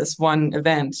generically about this one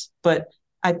event, but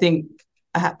I think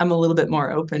I'm a little bit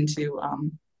more open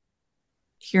to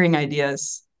hearing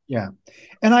ideas. Yeah.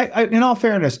 And I, in all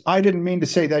fairness, I didn't mean to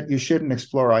say that you shouldn't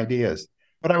explore ideas,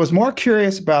 but I was more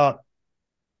curious about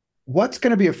what's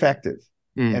going to be effective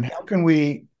and how can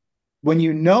we, when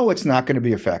it's not going to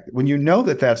be effective, when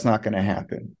that that's not going to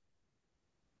happen,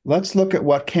 let's look at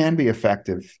what can be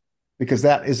effective, because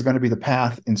that is going to be the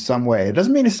path in some way. It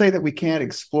doesn't mean to say that we can't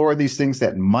explore these things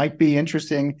that might be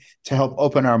interesting to help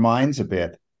open our minds a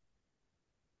bit.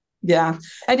 Yeah,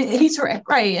 and he's right,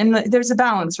 and there's a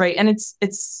balance, right? And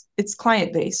it's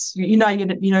client base. You know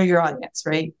your audience,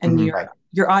 right? And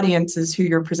your audience is who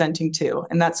you're presenting to,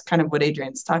 and that's kind of what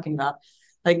Adrian's talking about.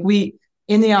 Like, we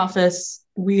in the office,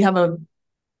 we have a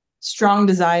strong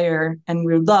desire, and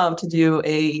we would love to do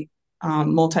a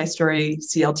multi-story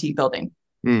CLT building,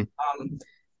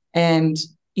 and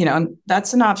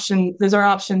that's an option. Those are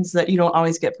options that you don't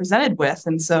always get presented with,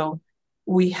 and so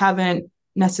we haven't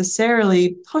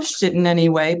necessarily pushed it in any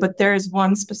way, but there's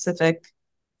one specific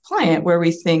client where we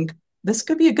think this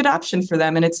could be a good option for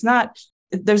them. And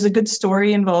there's a good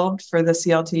story involved for the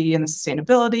CLT and the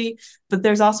sustainability, but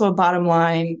there's also a bottom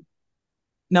line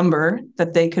number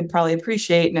that they could probably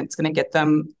appreciate, and it's going to get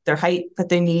them their height that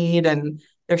they need and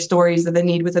their stories that they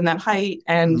need within that height.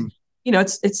 And,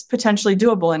 it's potentially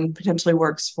doable and potentially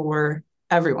works for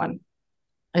everyone.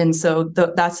 And so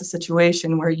that's a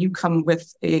situation where you come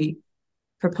with a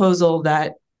proposal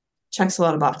that checks a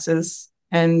lot of boxes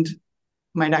and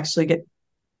might actually get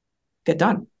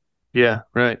done. Yeah,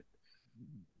 right.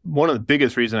 One of the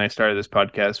biggest reasons I started this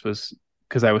podcast was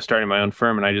because I was starting my own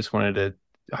firm and I just wanted to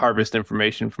harvest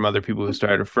information from other people who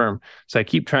started a firm. So I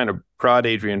keep trying to prod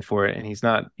Adrian for it, and he's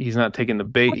not taking the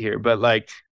bait here. But like,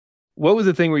 what was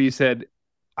the thing where you said,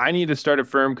 I need to start a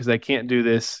firm because I can't do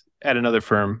this at another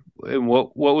firm? And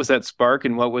what was that spark,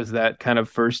 and what was that kind of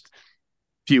first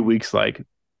few weeks like?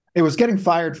 It was getting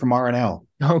fired from R&L.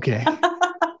 Okay.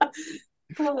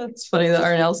 Well, it's funny that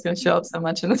R&L is going to show up so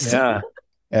much in this. Yeah.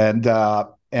 And I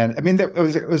mean, it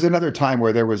was another time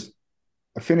where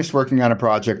I finished working on a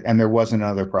project and there was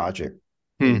another project.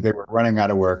 They were running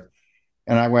out of work.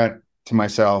 And I went to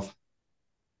myself,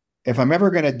 if I'm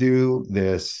ever going to do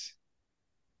this,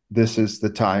 this is the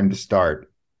time to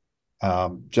start.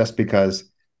 Just because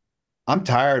I'm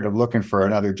tired of looking for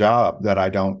another job that I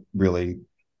don't really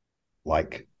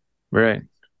like. Right.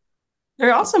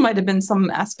 There also might have been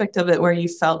some aspect of it where you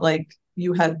felt like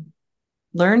you had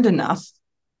learned enough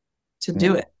to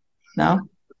do it. No?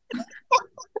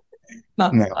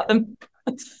 No,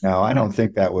 I don't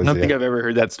think that was I don't think I've ever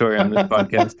heard that story on this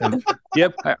podcast. And,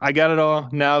 yep, I got it all.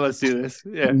 Now let's do this.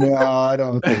 Yeah. No, I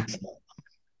don't think so.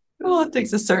 Well, it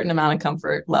takes a certain amount of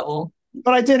comfort level.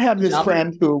 But I did have this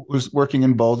friend who was working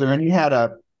in Boulder, and he had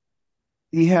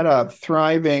a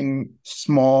thriving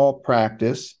small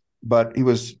practice, but he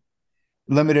was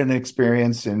limited in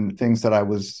experience in things that I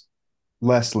was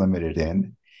less limited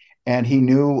in. And he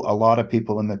knew a lot of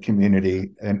people in the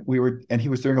community, and he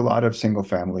was doing a lot of single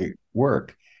family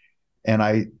work. And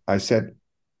I said,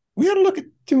 we got to look at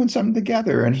doing something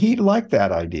together. And he liked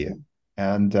that idea.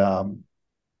 And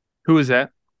who is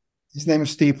that? His name is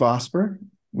Steve Vosper.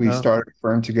 We started a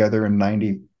firm together in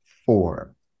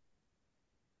 94.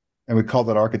 And we called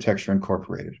it Architecture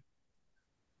Incorporated.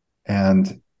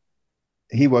 And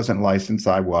he wasn't licensed,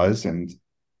 I was, and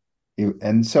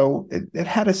so it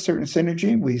had a certain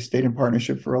synergy. We stayed in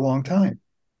partnership for a long time.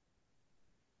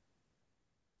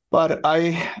 But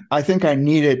I think I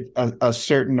needed a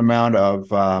certain amount of,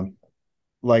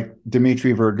 like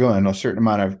Dimitri Vergun, a certain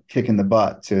amount of kick in the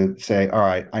butt to say, all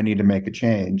right, I need to make a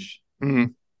change. Mm-hmm.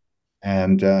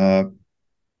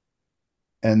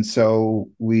 And so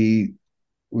we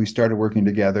started working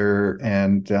together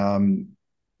and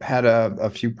had a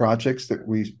few projects that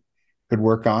we could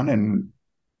work on, and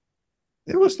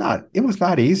it was not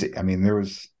easy. I mean,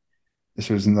 this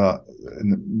was in the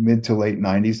mid to late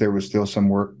 90s. There was still some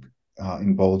work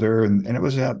in Boulder, and it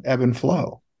was ebb and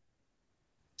flow.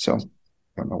 So I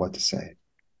don't know what to say.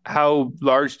 How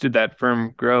large did that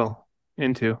firm grow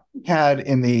into? We had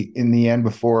in the end,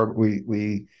 before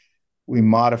we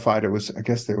modified, I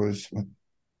guess there was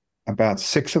about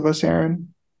 6 of us,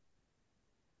 Erin.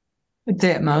 I'd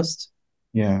say at most.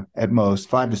 Yeah, at most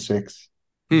 5 to 6.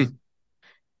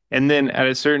 And then at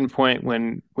a certain point,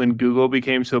 when Google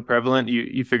became so prevalent,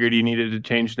 you figured you needed to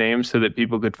change names so that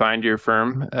people could find your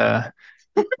firm. No,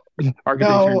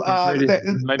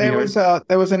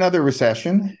 there was another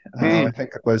recession. I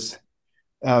think it was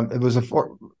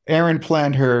Erin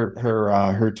planned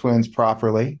her twins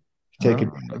properly. I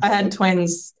had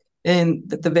twins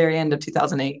at the very end of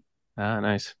 2008. Ah,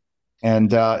 nice.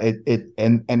 And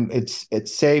it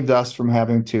saved us from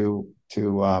having to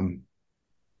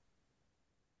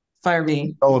fire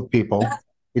me of people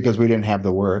because we didn't have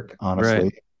the work, honestly.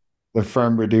 Right. The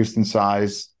firm reduced in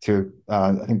size to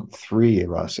I think 3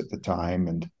 of us at the time,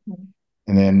 and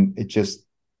then it just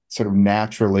sort of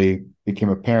naturally became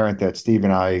apparent that Steve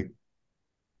and I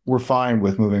were fine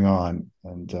with moving on.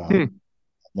 And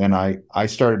then I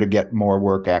started to get more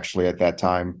work actually at that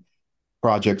time.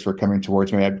 Projects were coming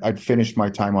towards me. I'd finished my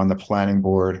time on the planning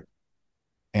board,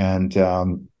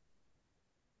 and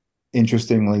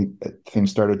interestingly, things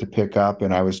started to pick up,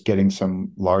 and I was getting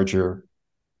some larger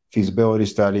feasibility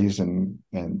studies and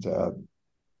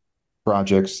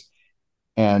projects,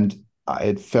 and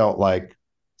it felt like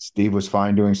Steve was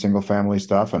fine doing single family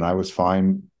stuff, and I was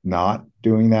fine not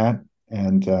doing that,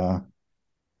 and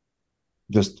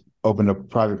just opened a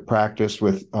private practice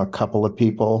with a couple of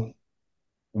people.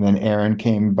 And then Erin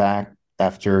came back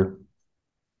after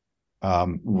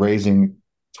raising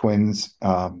twins.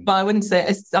 Well, I wouldn't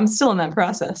say I'm still in that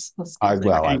process.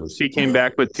 She came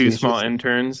back with 2 small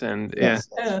interns, and yes.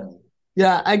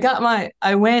 Yeah.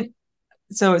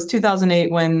 So it was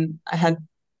 2008 when I had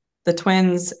the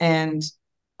twins, and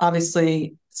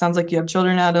obviously sounds like you have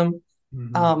children, Adam.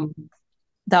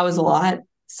 That was a lot.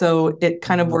 So it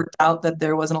kind of worked out that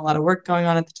there wasn't a lot of work going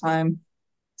on at the time.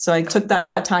 So I took that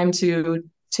time to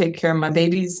take care of my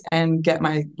babies and get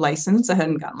my license. I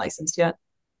hadn't gotten licensed yet.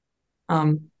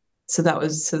 So that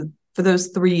was for those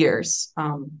 3 years,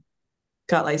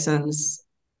 got licensed,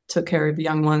 took care of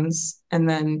young ones. And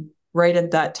then right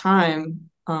at that time,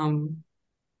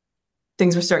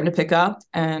 things were starting to pick up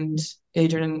and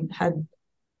Adrian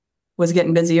was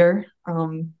getting busier.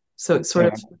 So it sort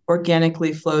of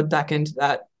organically flowed back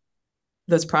into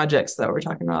those projects that we're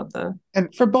talking about.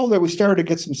 And for Boulder, we started to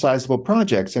get some sizable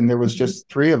projects, and there was just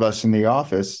 3 of us in the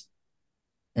office,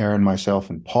 Erin, myself,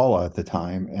 and Paula at the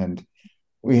time. And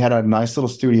we had a nice little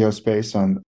studio space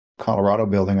on Colorado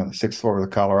building, on the 6th floor of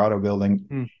the Colorado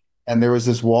building. And there was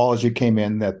this wall as you came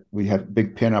in that we had a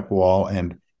big pin-up wall,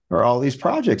 and there were all these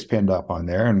projects pinned up on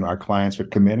there. And our clients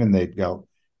would come in and they'd go,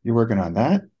 "You're working on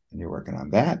that, and you're working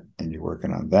on that, and you're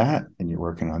working on that, and you're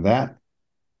working on that.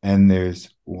 And there's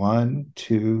 1,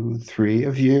 2, 3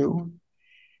 of you."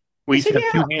 We each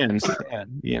have 2 hands.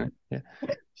 Yeah.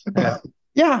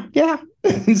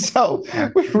 And so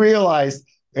we realized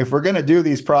if we're going to do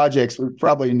these projects, we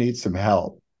probably need some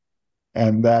help.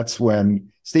 And that's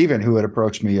when Stephen, who had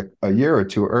approached me a year or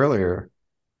 2 earlier,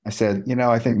 I said,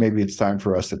 I think maybe it's time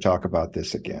for us to talk about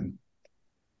this again.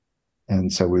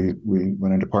 And so we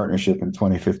went into partnership in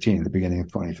 2015, the beginning of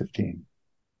 2015.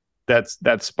 That's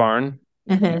Sparn.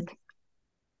 Mm-hmm.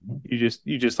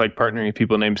 You just like partnering with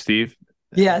people named Steve.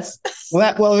 Yes.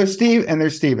 Well, there's Steve and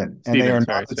there's Stephen, and they are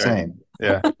not the same.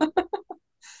 Yeah.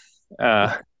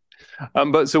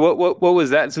 But so what was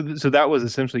that? So that was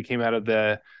essentially came out of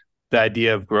the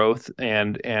idea of growth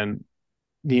and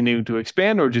needing to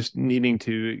expand, or just needing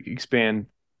to expand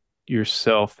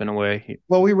yourself in a way.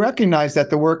 Well, we recognized that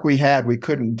the work we had, we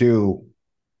couldn't do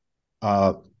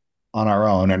on our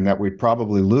own, and that we'd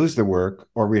probably lose the work,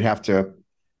 or we'd have to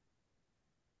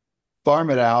farm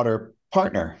it out or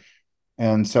partner.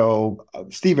 And so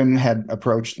Stephen had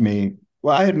approached me.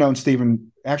 Well, I had known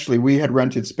Stephen. Actually, we had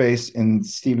rented space in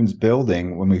Stephen's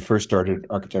building when we first started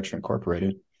Architecture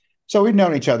Incorporated. So we'd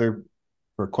known each other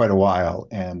for quite a while.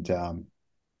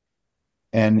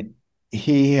 And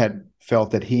he had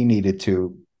felt that he needed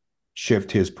to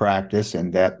shift his practice,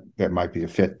 and that might be a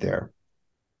fit there.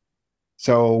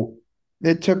 So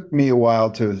it took me a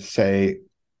while to say,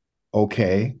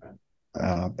 okay,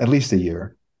 at least a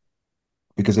year,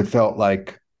 because it felt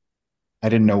like I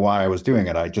didn't know why I was doing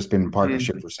it. I'd just been in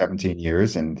partnership for 17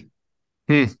 years and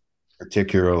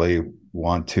particularly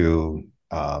want to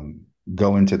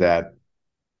go into that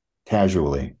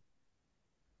casually.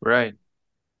 Right.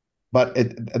 But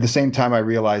at the same time, I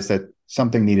realized that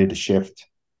something needed to shift.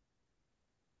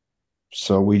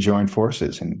 So we joined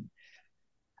forces. And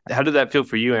how did that feel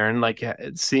for you, Erin? Like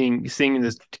seeing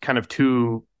this kind of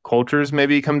 2 cultures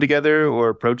maybe come together, or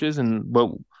approaches, and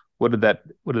what did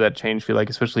that change feel like,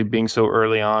 especially being so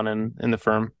early on in the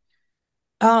firm?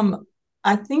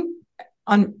 I think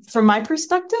from my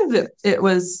perspective, it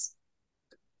was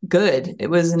good. It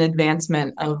was an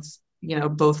advancement of,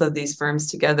 both of these firms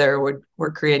together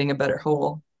were creating a better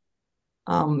whole.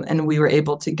 And we were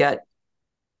able to get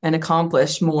and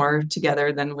accomplish more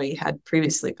together than we had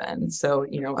previously been. So, a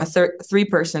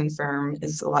 3-person firm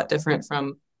is a lot different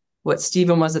from what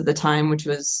Stephen was at the time, which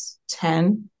was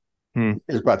 10. It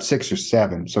was about 6 or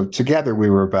 7. So together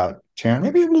we were about 10,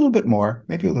 maybe a little bit more.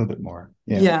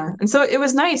 Yeah. And so it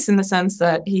was nice in the sense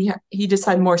that he just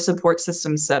had more support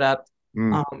systems set up,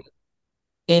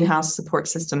 in-house support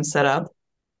systems set up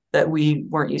that we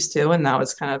weren't used to. And that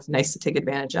was kind of nice to take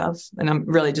advantage of. And I'm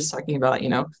really just talking about,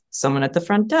 someone at the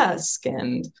front desk,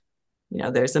 and,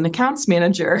 there's an accounts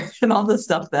manager and all the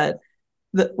stuff that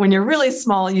when you're really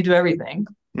small, you do everything.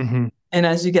 Mm-hmm. And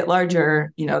as you get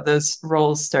larger, those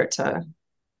roles start to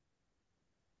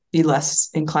be less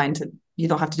inclined to, you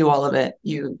don't have to do all of it.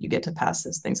 You get to pass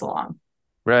those things along.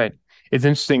 Right. It's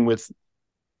interesting with,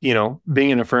 being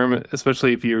in a firm,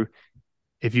 especially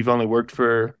if you've only worked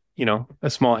for, a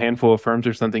small handful of firms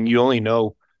or something, you only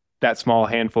know that small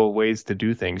handful of ways to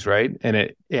do things, right?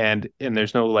 And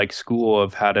there's no like school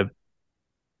of how to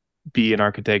be an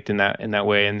architect in that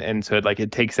way. And so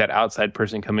it takes that outside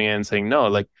person coming in and saying, no,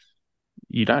 like,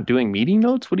 you're not doing meeting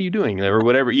notes. What are you doing? Or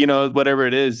whatever, whatever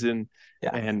it is. And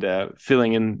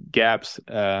filling in gaps.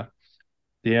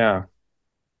 Yeah.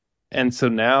 And so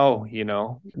now,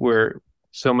 we're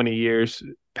so many years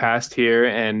past here.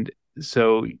 And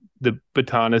so the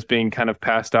baton is being kind of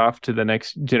passed off to the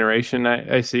next generation.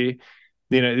 I see,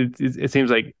 it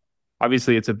seems like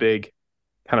obviously it's a big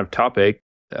kind of topic.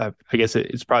 I guess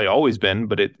it's probably always been,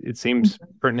 but it seems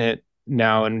pertinent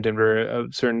now in Denver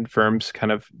of certain firms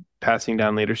kind of passing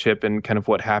down leadership and kind of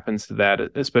what happens to that,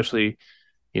 especially,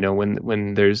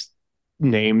 when there's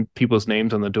people's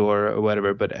names on the door or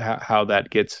whatever, but how that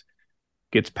gets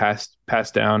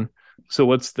passed down. So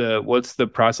what's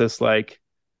the process like,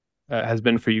 has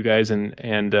been for you guys,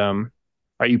 and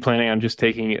are you planning on just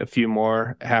taking a few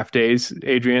more half days,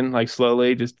 Adrian, like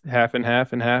slowly, just half and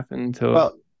half and half until?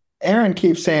 Well, Erin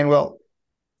keeps saying, well,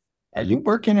 are you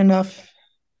working enough?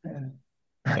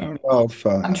 I don't know if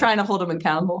I'm trying to hold him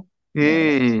accountable.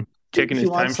 Checking she his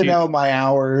wants time to know sheet. my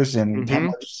hours and how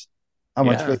much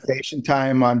Yeah. vacation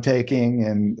time I'm taking,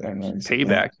 and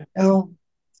Payback. Well,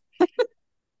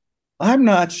 I'm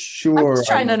not sure. I'm just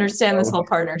trying to understand this whole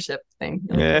partnership thing.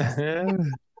 Yeah.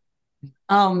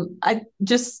 I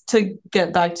just to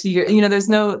get back to your, there's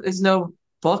no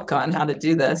book on how to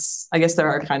do this. I guess there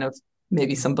are kind of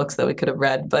maybe some books that we could have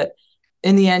read, but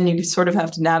in the end, you sort of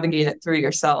have to navigate it through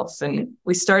yourself. And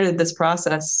we started this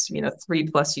process,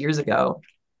 3+ years ago,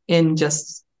 in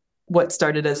just what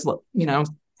started as,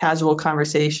 casual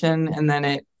conversation. And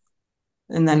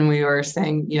then we were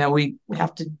saying, we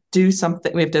have to do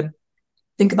something. We have to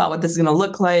think about what this is going to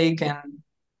look like. And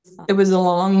it was a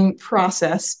long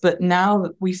process, but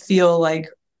now we feel like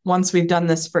once we've done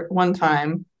this for one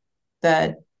time,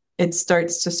 that it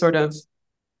starts to sort of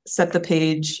set the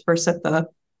page, or set the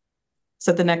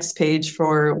next page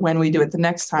for when we do it the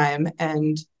next time,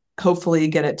 and hopefully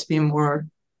get it to be more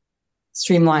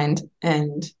streamlined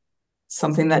and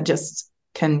something that just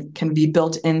can be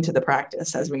built into the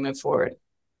practice as we move forward.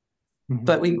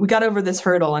 But we got over this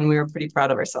hurdle, and we were pretty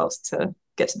proud of ourselves to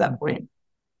get to that point.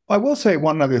 I will say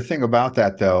one other thing about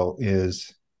that, though,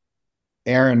 is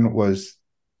Erin was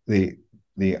the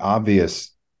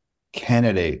obvious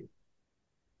candidate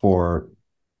for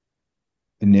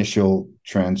initial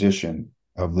transition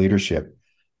of leadership,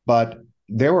 but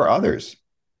there were others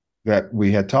that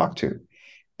we had talked to,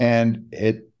 and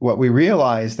what we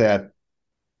realized that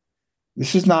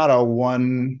this is not a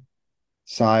one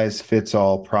size fits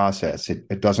all process.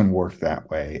 It doesn't work that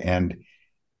way, and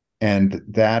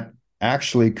that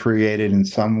actually created in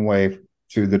some way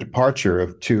through the departure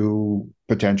of two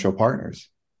potential partners,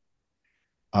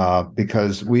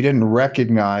 because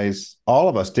all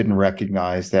of us didn't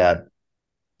recognize that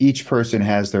each person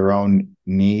has their own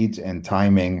needs and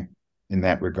timing in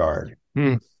that regard.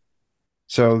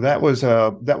 So that was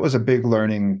a big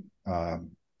learning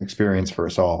experience for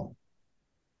us all.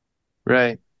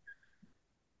 Right.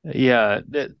 Yeah,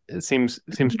 it seems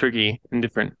tricky in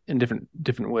different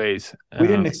ways. We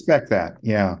didn't expect that.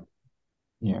 Yeah.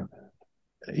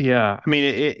 I mean,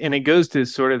 it goes to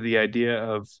sort of the idea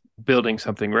of building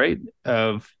something, right?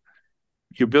 Of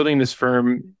you're building this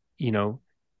firm,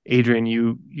 Adrian,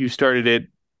 you started it,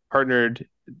 partnered,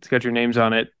 it's got your names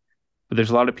on it, but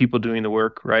there's a lot of people doing the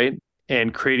work, right?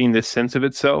 And creating this sense of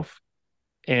itself.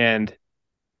 And,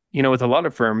 with a lot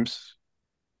of firms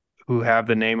who have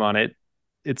the name on it,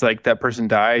 it's like that person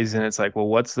dies, and it's like, well,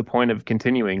 what's the point of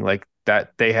continuing? Like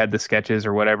that they had the sketches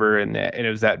or whatever, and it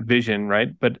was that vision, right?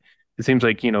 But it seems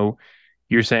like,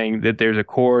 you're saying that there's a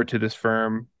core to this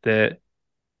firm that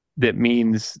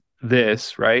means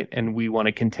this, right? And we want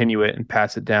to continue it and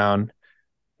pass it down.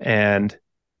 And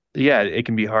yeah, it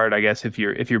can be hard, I guess, if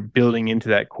you're building into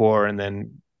that core, and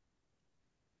then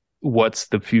what's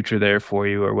the future there for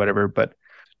you or whatever. But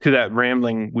to that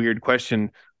rambling weird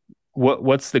question,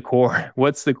 what's the core?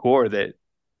 What's the core that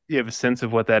you have a sense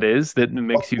of what that is that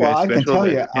makes you guys special? I can tell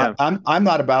you, yeah. I'm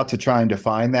not about to try and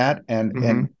define that.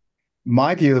 And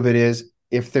my view of it is,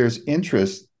 if there's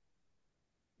interest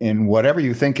in whatever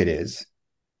you think it is,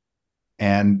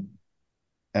 and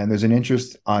there's an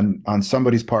interest on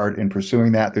somebody's part in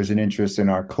pursuing that, there's an interest in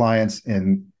our clients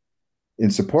in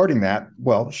supporting that,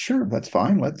 well, sure, that's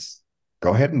fine. Let's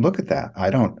go ahead and look at that.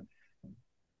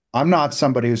 I'm not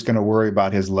somebody who's going to worry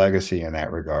about his legacy in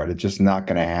that regard. It's just not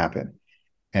going to happen.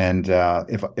 And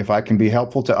if I can be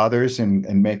helpful to others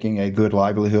in making a good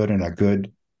livelihood and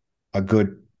a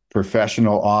good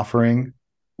professional offering,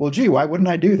 well, gee, why wouldn't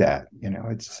I do that?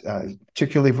 It's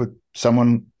particularly with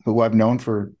someone who I've known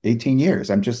for 18 years.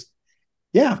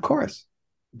 Yeah, of course.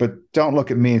 But don't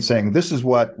look at me and saying, this is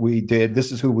what we did,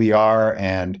 this is who we are,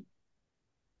 and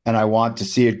I want to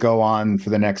see it go on for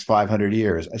the next 500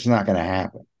 years. It's not going to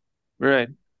happen. Right.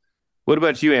 What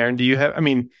about you, Erin? Do you have,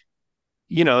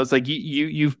 it's like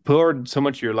you've poured so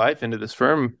much of your life into this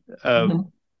firm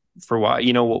for why,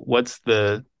 what's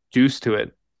the juice to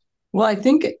it? Well, I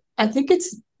think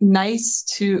it's nice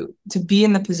to be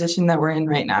in the position that we're in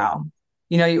right now.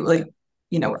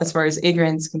 As far as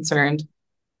Adrian's concerned,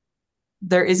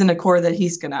 there isn't a core that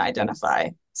he's going to identify.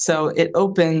 So it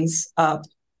opens up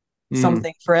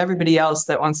something for everybody else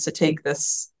that wants to take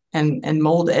this and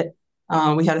mold it.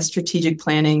 We had a strategic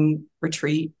planning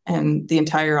retreat, and the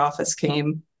entire office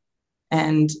came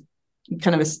and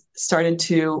kind of started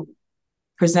to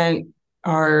present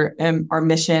our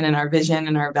mission and our vision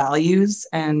and our values.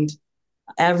 And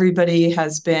everybody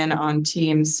has been on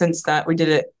teams since that. We did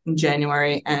it in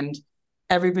January, and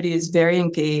everybody is very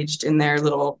engaged in their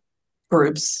little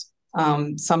groups.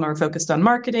 Some are focused on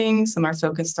marketing, some are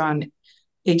focused on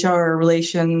HR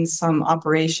relations, some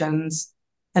operations,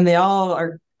 and they all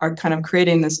are kind of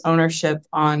creating this ownership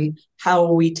on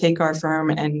how we take our firm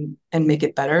and make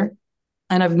it better.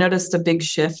 And I've noticed a big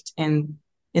shift in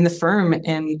the firm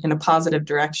in a positive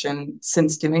direction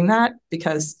since doing that,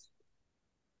 because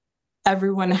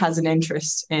everyone has an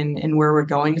interest in where we're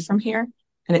going from here,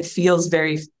 and it feels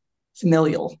very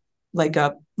familial, like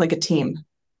a team.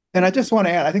 And I just want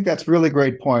to add, I think that's a really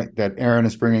great point that Erin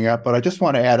is bringing up, but I just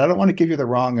want to add, I don't want to give you the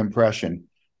wrong impression.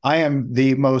 I am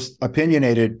the most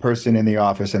opinionated person in the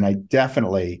office, and I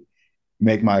definitely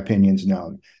make my opinions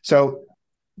known. So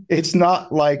it's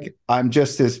not like I'm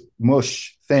just this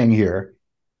mush thing here,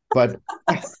 but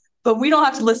but we don't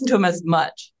have to listen to him as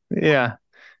much. Yeah.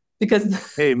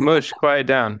 Because hey, mush, quiet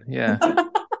down. Yeah.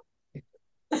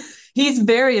 He's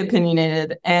very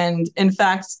opinionated, and in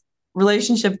fact,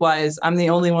 relationship wise, I'm the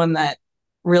only one that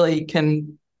really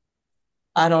can,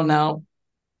 I don't know,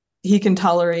 he can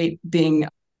tolerate being,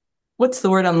 what's the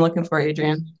word I'm looking for,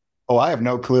 Adrian? Oh, I have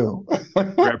no clue.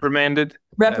 Reprimanded.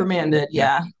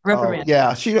 Yeah. Reprimanded. Oh,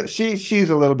 yeah, she's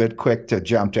a little bit quick to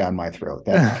jump down my throat.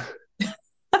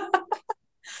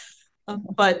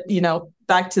 But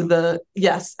back to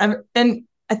yes, and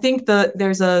I think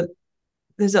there's an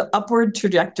upward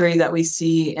trajectory that we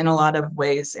see in a lot of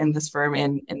ways in this firm,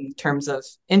 in terms of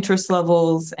interest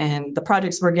levels and the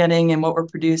projects we're getting and what we're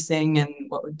producing and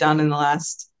what we've done in the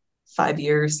last 5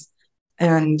 years,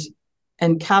 and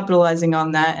capitalizing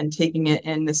on that and taking it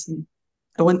in this,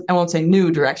 I won't say new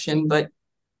direction, but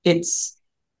it's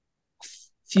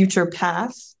future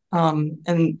path,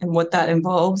 and what that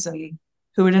involves and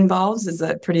who it involves is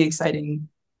a pretty exciting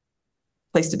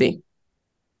place to be.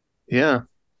 Yeah.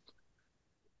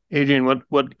 Adrian,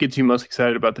 what gets you most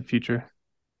excited about the future?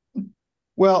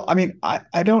 Well, I mean,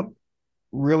 I don't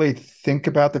really think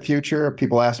about the future.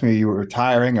 People ask me, are you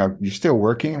retiring? Are you still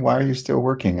working? Why are you still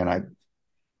working?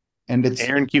 And it's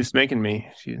Erin keeps making me.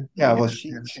 She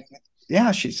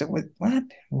said, what?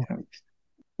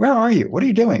 Where are you? What are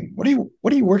you doing? What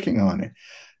are you working on?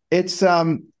 It's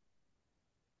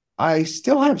I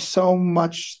still have so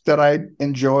much that I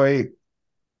enjoy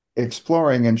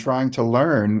exploring and trying to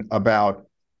learn about.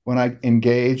 When I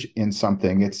engage in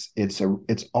something,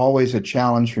 it's always a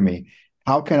challenge for me.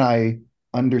 How can I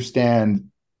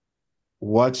understand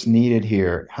what's needed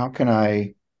here? How can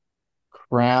I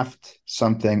craft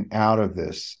something out of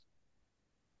this?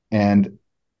 And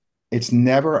it's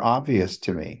never obvious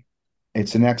to me.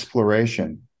 It's an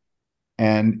exploration,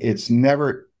 and it's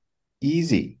never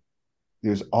easy.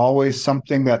 There's always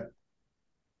something that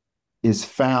is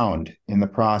found in the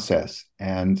process,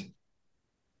 and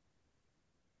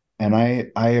I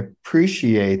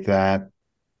appreciate that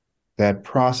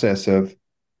process of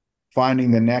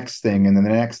finding the next thing and then the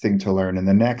next thing to learn and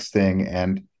the next thing,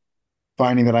 and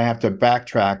finding that I have to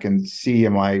backtrack and see,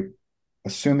 am I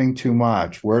assuming too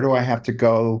much? Where do I have to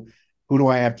go? Who do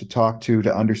I have to talk to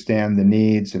understand the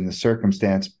needs and the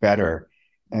circumstance better?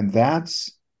 And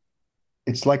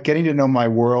it's like getting to know my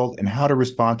world and how to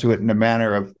respond to it in a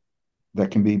manner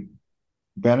that can be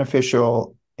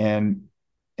beneficial and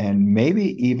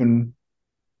maybe even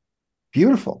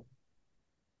beautiful.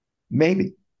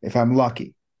 Maybe, if I'm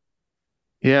lucky.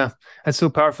 Yeah, that's so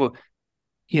powerful.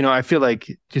 I feel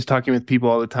like just talking with people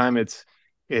all the time, it's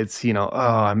oh,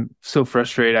 I'm so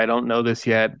frustrated. I don't know this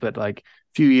yet, but like a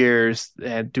few years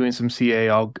and doing some CA,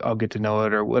 I'll get to know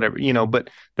it or whatever, but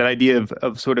that idea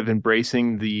of sort of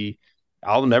embracing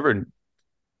I'll never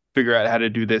figure out how to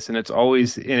do this, and it's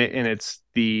always in it, and it's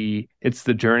the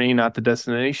journey, not the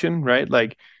destination, right?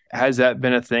 Like, has that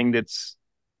been a thing that's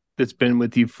been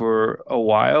with you for a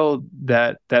while,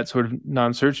 that sort of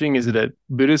non-searching? Is it a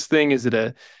Buddhist thing? Is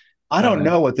it I don't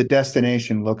know what the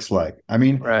destination looks like. I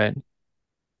mean, right.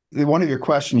 One of your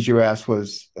questions you asked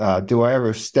was, do I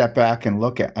ever step back and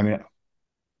look at, I mean,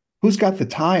 who's got the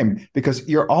time? Because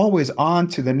you're always on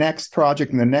to the next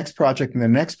project and the next project and the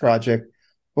next project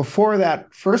before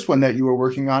that first one that you were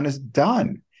working on is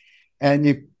done.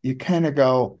 And you kind of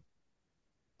go,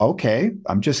 okay,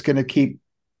 I'm just going to keep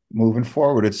moving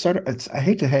forward. I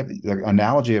hate to have the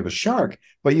analogy of a shark,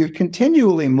 but you're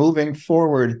continually moving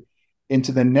forward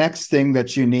into the next thing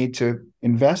that you need to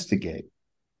investigate.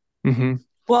 Mm-hmm.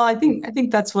 Well, I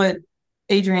think that's what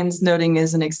Adrian's noting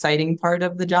is an exciting part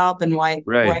of the job and why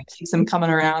it keeps him coming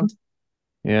around.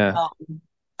 Yeah.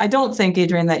 I don't think,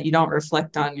 Adrian, that you don't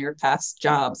reflect on your past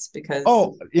jobs because.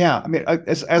 Oh, yeah. I mean,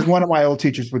 as one of my old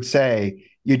teachers would say,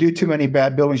 you do too many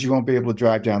bad buildings, you won't be able to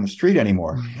drive down the street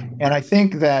anymore. And I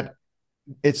think that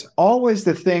it's always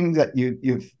the thing that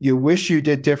you wish you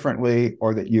did differently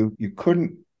or that you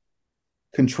couldn't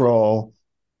control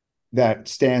that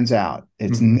stands out.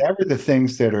 It's never the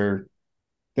things that are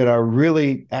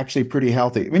really actually pretty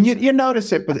healthy. I mean, you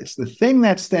notice it, but it's the thing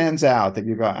that stands out that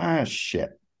you go,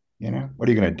 shit. What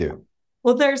are you going to do?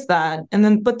 Well, there's that.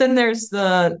 But then there's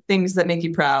the things that make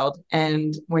you proud.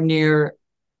 And when you're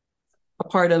a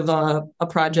part of a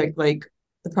project like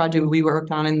the project we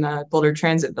worked on in the Boulder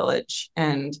Transit Village,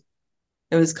 and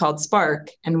it was called Spark,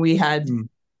 and we had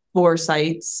 4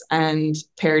 sites and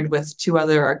paired with 2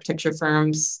 other architecture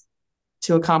firms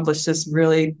to accomplish this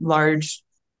really large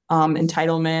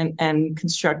entitlement and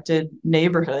constructed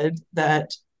neighborhood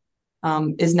that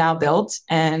is now built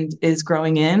and is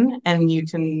growing in, and you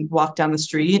can walk down the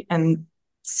street and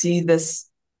see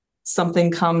something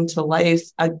come to life,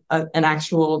 an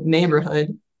actual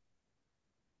neighborhood.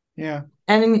 Yeah.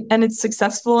 And it's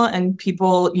successful, and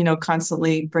people,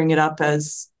 constantly bring it up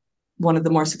as one of the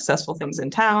more successful things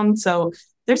in town. So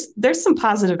there's some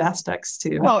positive aspects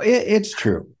too. Well, it's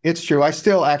true. It's true. I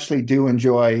still actually do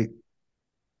enjoy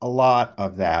a lot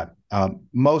of that,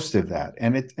 most of that,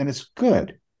 and it's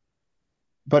good.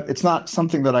 But it's not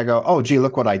something that I go, oh, gee,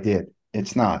 look what I did.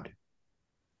 It's not.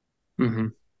 Mm-hmm.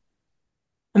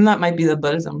 And that might be the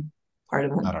Buddhism part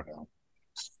of it. I don't know.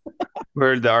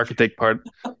 Or the architect part.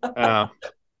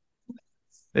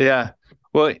 Yeah.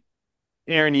 Well,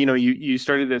 Erin, you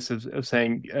started this of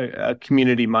saying a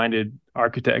community-minded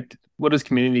architect. What does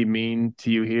community mean to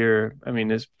you here? I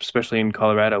mean, especially in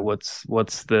Colorado, what's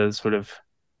the sort of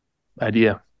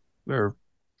idea or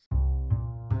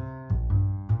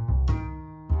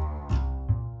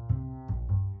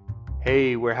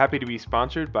Hey, we're happy to be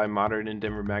sponsored by Modern in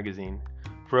Denver magazine.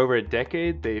 For over a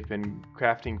decade, they've been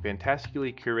crafting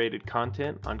fantastically curated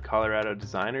content on Colorado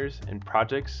designers and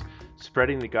projects,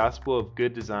 spreading the gospel of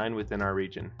good design within our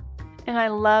region. And I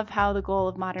love how the goal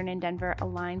of Modern in Denver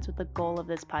aligns with the goal of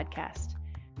this podcast,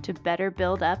 to better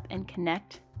build up and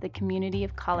connect the community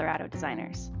of Colorado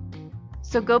designers.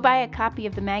 So go buy a copy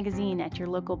of the magazine at your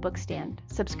local bookstand,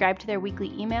 subscribe to their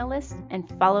weekly email list,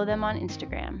 and follow them on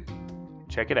Instagram.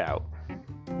 Check it out.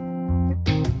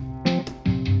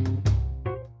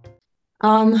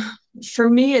 For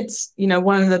me, it's,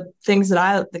 one of the things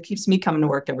that keeps me coming to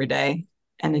work every day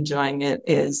and enjoying it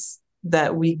is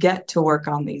that we get to work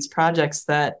on these projects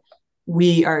that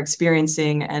we are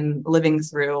experiencing and living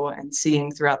through and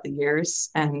seeing throughout the years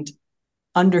and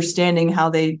understanding how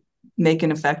they make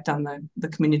an effect on the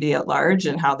community at large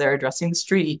and how they're addressing the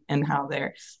street and how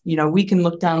we can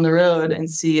look down the road and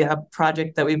see a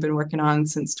project that we've been working on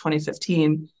since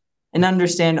 2015 and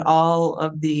understand all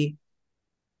of the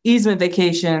easement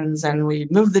vacations, and we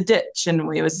moved the ditch, and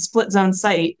it was a split zone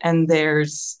site, and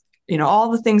there's all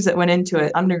the things that went into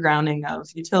it, undergrounding of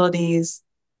utilities,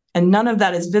 and none of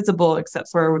that is visible except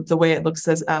for the way it looks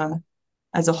as a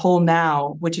whole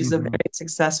now, which is a very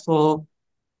successful.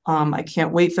 I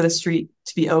can't wait for the street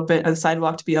to be open, the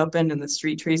sidewalk to be open, and the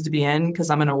street trees to be in,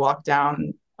 because I'm going to walk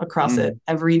down across it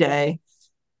every day,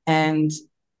 and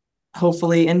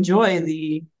hopefully enjoy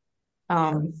the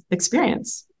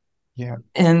experience. Yeah.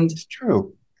 And it's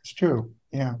true.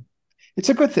 Yeah. It's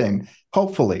a good thing.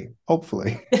 Hopefully.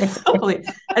 Hopefully. And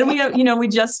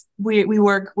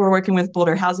we're working with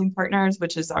Boulder Housing Partners,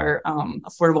 which is our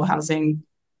affordable housing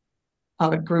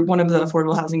group, one of the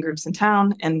affordable housing groups in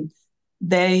town. And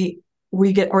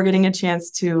we're getting a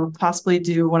chance to possibly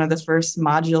do one of the first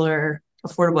modular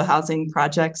affordable housing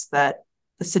projects that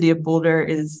the city of Boulder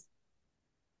is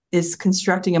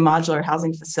constructing a modular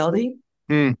housing facility.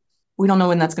 We don't know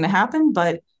when that's going to happen,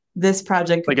 but this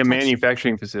project, like a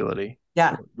manufacturing facility.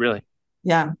 Yeah. Really?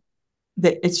 Yeah.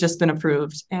 It's just been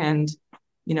approved. And,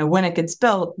 when it gets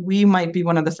built, we might be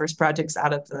one of the first projects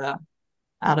out of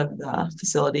the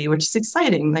facility, which is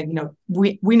exciting. Like,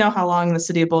 we know how long the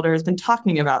city of Boulder has been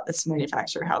talking about this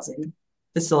manufactured housing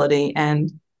facility,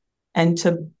 and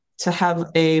to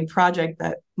have a project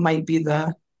that might be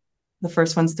the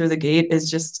first ones through the gate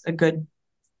is just a good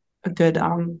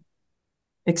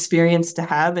experience to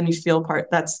have, and you feel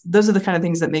those are the kind of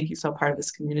things that make you feel part of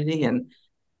this community and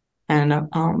a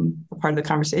part of the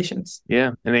conversations.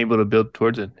 Yeah, and able to build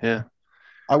towards it. Yeah.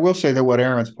 I will say that what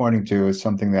Erin's pointing to is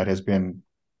something that has been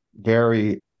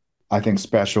very, I think,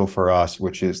 special for us,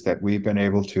 which is that we've been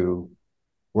able to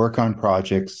work on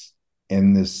projects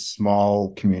in this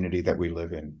small community that we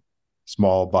live in,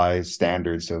 small by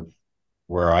standards of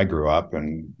where I grew up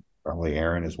and probably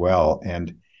Erin as well,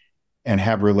 and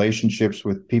have relationships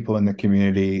with people in the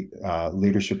community,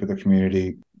 leadership of the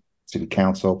community, city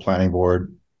council, planning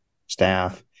board,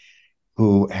 staff,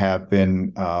 who have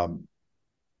been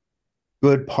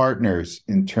good partners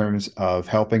in terms of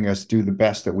helping us do the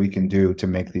best that we can do to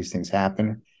make these things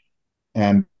happen.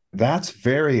 And that's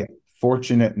very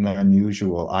fortunate and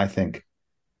unusual, I think.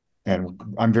 And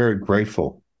I'm very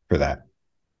grateful for that.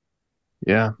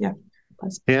 Yeah. Yeah.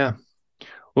 Yeah.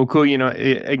 Well, cool.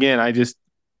 Again, I just,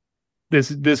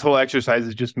 this whole exercise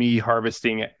is just me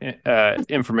harvesting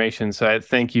information. So I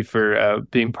thank you for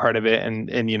being part of it.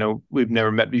 And we've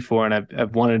never met before, and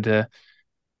I've wanted to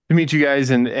meet you guys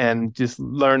and just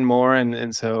learn more.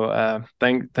 And so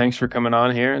thanks for coming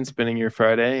on here and spending your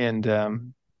Friday. And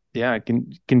I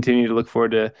can continue to look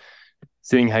forward to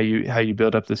seeing how you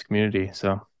build up this community.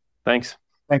 So thanks.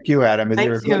 Thank you, Adam.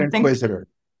 You're a good inquisitor.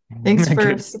 Thanks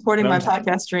for supporting my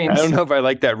podcast dreams. I don't know if I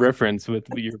like that reference with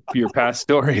your past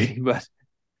story, but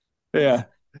yeah.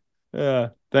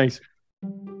 Thanks.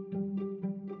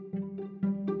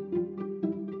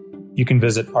 You can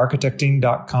visit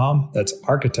architecting.com. That's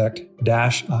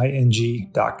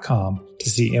architect-ing.com to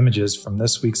see images from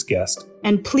this week's guest.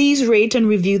 And please rate and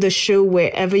review the show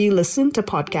wherever you listen to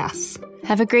podcasts.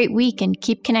 Have a great week and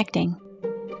keep connecting.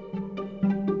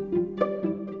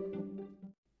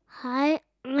 Hi,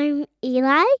 I'm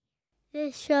Eli.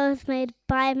 This show is made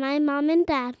by my mom and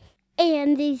dad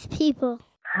and these people.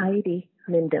 Heidi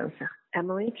Mendoza,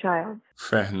 Emily Childs,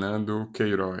 Fernando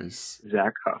Queiroz,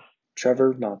 Zach Huff,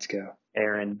 Trevor Motzko,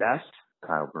 Aaron Best,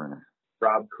 Kyle Bruner,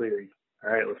 Rob Cleary. All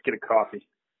right, let's get a coffee.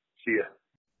 See ya.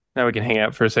 Now we can hang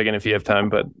out for a second if you have time,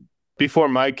 but before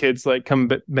my kids come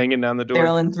banging down the door.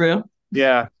 Barreling through.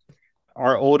 Yeah.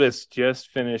 Our oldest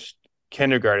just finished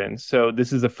kindergarten. So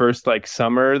this is the first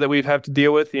summer that we've had to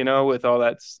deal with, with all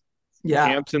that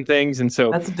camps and things. And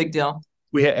so that's a big deal.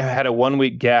 We had a 1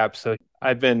 week gap. So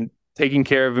I've been taking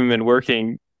care of him and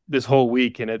working this whole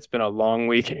week, and it's been a long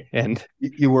week. And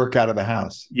you work out of the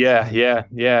house. Yeah.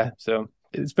 So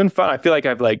it's been fun. I feel like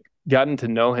I've gotten to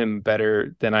know him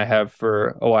better than I have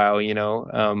for a while,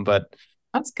 but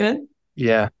that's good.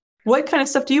 Yeah. What kind of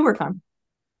stuff do you work on?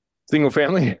 Single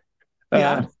family.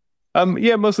 Yeah.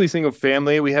 Mostly single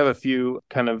family. We have a few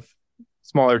kind of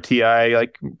smaller TI,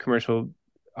 like commercial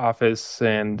office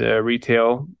and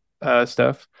retail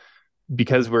stuff.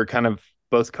 Because we're kind of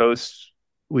both coasts,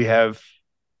 we have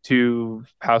 2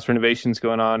 house renovations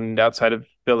going on outside of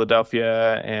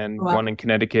Philadelphia and one in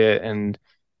Connecticut. And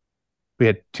we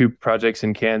had 2 projects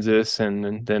in Kansas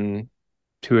and then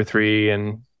 2 or 3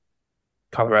 in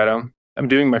Colorado. I'm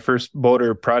doing my first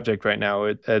Boulder project right now.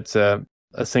 It's a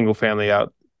single family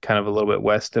out kind of a little bit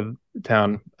west of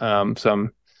town. So I'm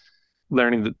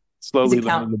slowly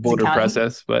learning the Boulder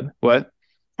process. But what?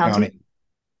 County.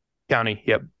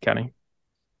 Yep. County.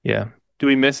 Yeah. Do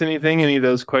we miss anything? Any of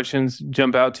those questions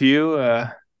jump out to you?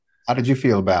 How did you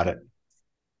feel about it?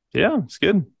 Yeah, it's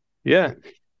good. Yeah.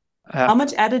 How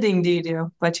much editing do you do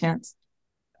by chance?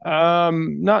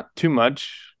 Not too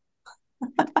much.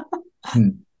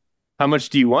 How much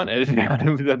do you want editing?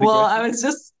 Well,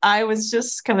 I was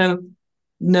just kind of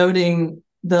noting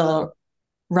the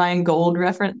Ryan Gold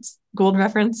reference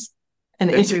and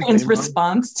Adrian's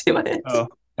response to it.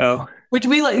 Oh. Which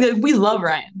we love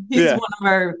Ryan. He's one of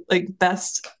our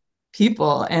best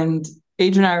people, and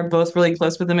Adrian and I are both really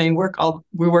close with him, and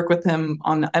we work with him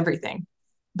on everything.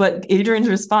 But Adrian's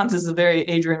response is a very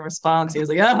Adrian response. He was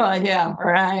like, "Oh yeah,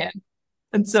 Ryan,"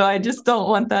 and so I just don't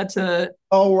want that to.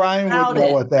 Oh, Ryan would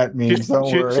know what that means.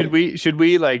 Should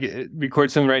we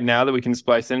record something right now that we can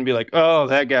splice in and be like, "Oh,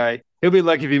 that guy, he'll be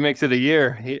lucky if he makes it a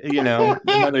year."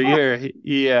 Another year.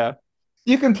 Yeah.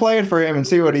 You can play it for him and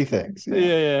see what he thinks.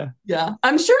 Yeah.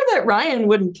 I'm sure that Ryan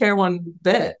wouldn't care one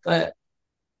bit, but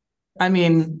I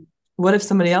mean, what if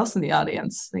somebody else in the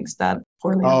audience thinks that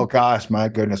poorly? Oh gosh, my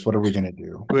goodness, what are we going to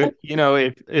do?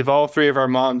 If all 3 of our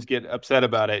moms get upset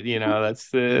about it, that's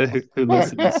who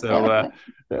listens. So,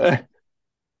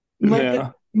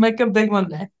 make a big one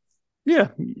day. Yeah,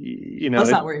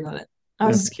 let's not worry about it. I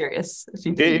was just curious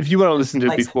if you want to listen to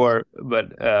it before,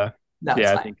 but I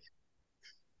think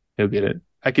he'll get it.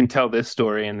 I can tell this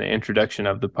story in the introduction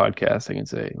of the podcast. I can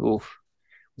say, oof,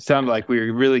 it sounded like we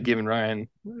were really giving Ryan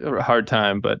a hard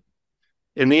time, but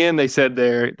in the end, they said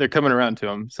they're coming around to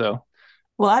him. So,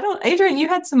 well, Adrian, you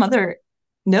had some other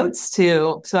notes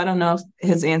too, so I don't know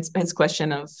if his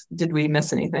question of did we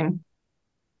miss anything.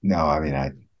 No, I mean,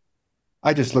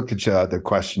 I just looked at the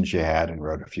questions you had and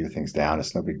wrote a few things down.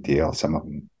 It's no big deal. Some of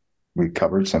them we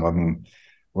covered, some of them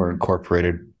we're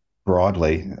incorporated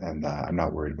broadly, and I'm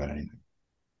not worried about anything.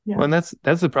 Yeah. Well, and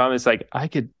that's the problem. It's like I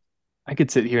could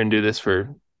sit here and do this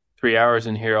for 3 hours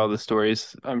and hear all the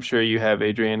stories. I'm sure you have,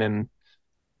 Adrian,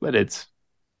 but it's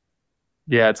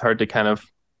hard to kind of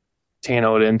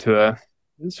channel it into a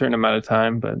certain amount of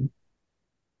time. But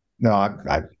No,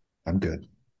 I'm good.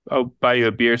 I'll buy you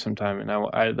a beer sometime, and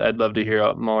I'd love to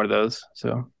hear more of those.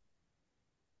 So,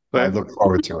 I but look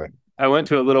forward to it. I went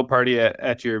to a little party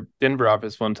at your Denver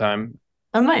office one time.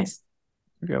 Oh, nice.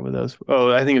 I forgot what those.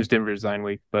 Oh, I think it was Denver Design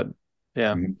Week, but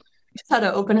yeah. Just had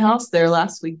an open house there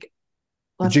last week.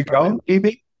 Did you go, EB?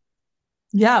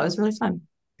 Yeah, it was really fun.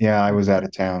 Yeah, I was out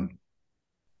of town.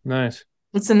 Nice.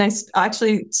 It's a nice,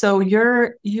 actually. So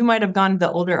you might have gone to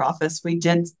the older office. We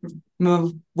did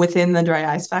move within the dry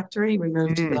ice factory. We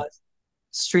moved to the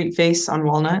street face on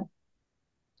Walnut.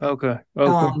 Okay.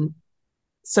 Cool.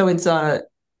 So it's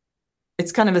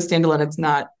kind of a standalone. It's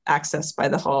not accessed by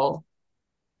the hall.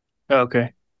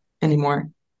 Okay. Anymore.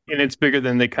 And it's bigger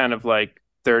than the kind of like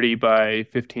 30 by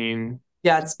 15.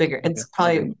 Yeah, it's bigger. It's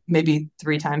probably maybe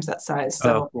 3 times that size.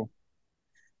 So cool.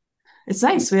 It's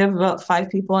nice. We have about 5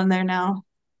 people in there now.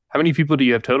 How many people do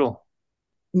you have total?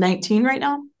 19 right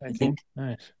now. 19? I think.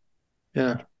 Nice.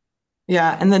 Yeah.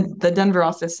 Yeah, and the Denver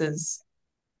office is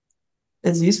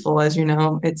useful, as you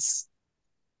know. It's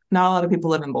not a lot of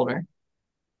people live in Boulder.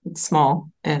 It's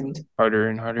small and harder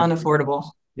and harder.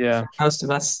 Unaffordable. Yeah. For most of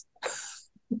us.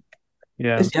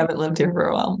 Yeah. If you haven't lived here for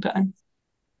a long time.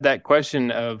 That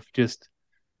question of just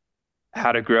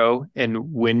how to grow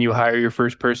and when you hire your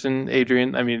first person,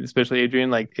 Adrian, I mean, especially Adrian,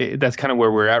 like that's kind of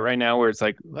where we're at right now, where it's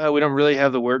like, well, we don't really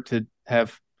have the work to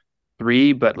have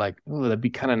 3, but like, oh, that'd be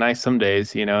kind of nice some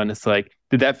days, and it's like,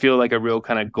 did that feel like a real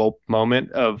kind of gulp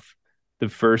moment of the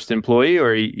first employee,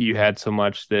 or you had so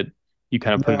much that you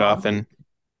kind of put it off? And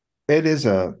it is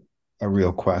a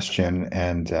real question,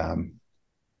 and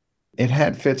it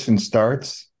had fits and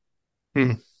starts.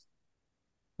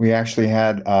 We actually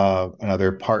had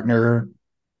another partner,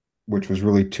 which was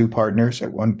really 2 partners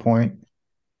at one point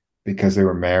because they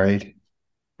were married.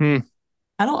 I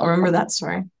don't remember that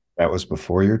story. That was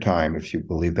before your time, if you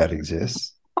believe that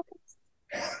exists.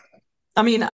 I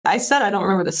mean, I said I don't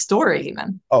remember the story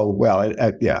even. Oh, well,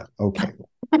 yeah, okay.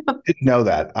 Didn't know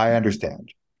that. I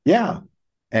understand. Yeah.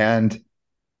 And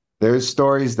there's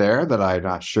stories there that I'm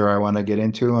not sure I want to get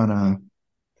into on a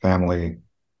family.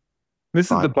 This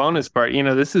is the bonus part.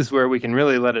 This is where we can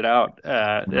really let it out.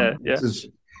 Yeah.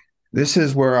 This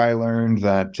is where I learned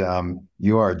that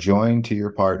you are joined to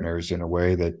your partners in a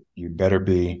way that you better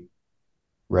be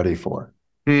ready for.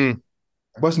 It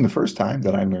wasn't the first time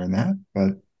that I learned that,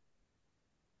 but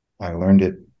I learned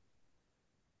it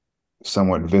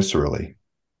somewhat viscerally.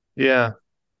 Yeah.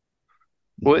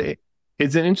 Well,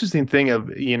 it's an interesting thing of,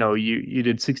 you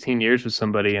did 16 years with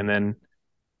somebody and then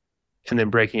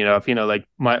breaking it off, like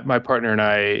my partner and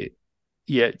I,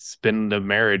 it's been the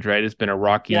marriage, right? It's been a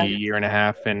rocky year and a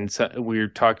half. And so we're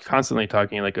constantly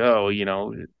talking like, oh,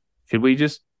 should we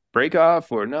just break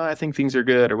off, or no, I think things are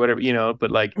good, or whatever, but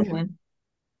like,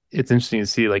 it's interesting to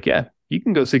see like, yeah, you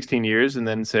can go 16 years and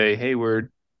then say, hey, we're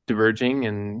diverging,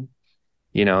 and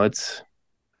it's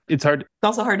hard. It's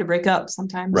also hard to break up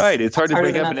sometimes. Right. It's hard to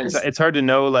break up, and it's hard to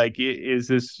know, like, is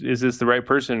this the right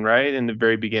person, right? In the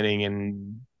very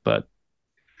beginning, but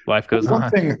life goes on.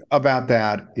 One thing about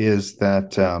that is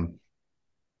that,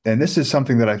 and this is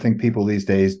something that I think people these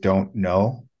days don't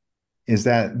know, is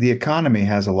that the economy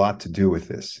has a lot to do with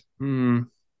this.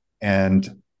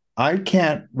 And I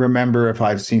can't remember if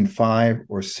I've seen 5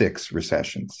 or 6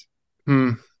 recessions.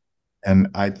 And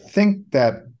I think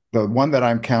that the one that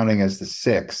I'm counting as the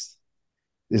 6th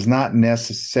is not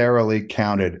necessarily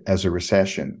counted as a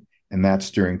recession, and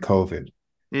that's during COVID.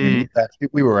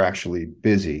 We were actually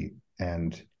busy,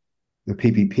 and the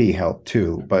PPP helped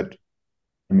too, but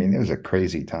I mean, it was a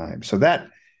crazy time. So that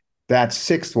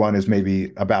 6th one is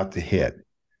maybe about to hit,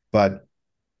 but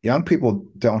young people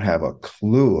don't have a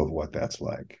clue of what that's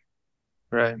like.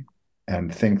 Right.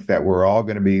 And think that we're all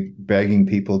going to be begging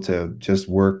people to just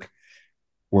work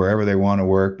wherever they want to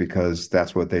work because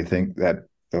that's what they think that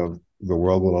the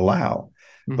world will allow.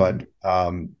 But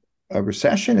a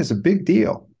recession is a big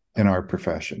deal in our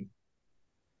profession.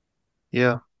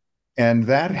 Yeah. And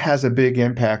that has a big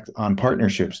impact on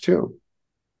partnerships too,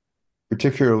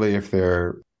 particularly if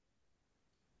they're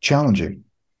challenging.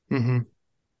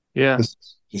 Yeah. This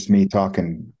is just me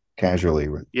talking casually.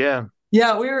 Yeah.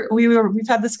 Yeah, we've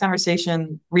had this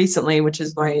conversation recently, which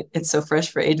is why it's so fresh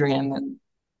for Adrian.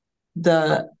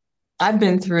 And I've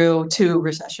been through 2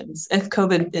 recessions. If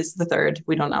COVID is the 3rd,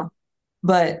 we don't know.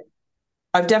 But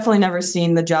I've definitely never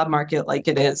seen the job market like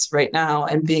it is right now.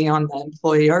 And being on the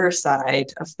employer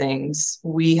side of things,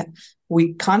 we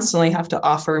constantly have to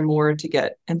offer more to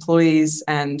get employees.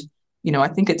 And, I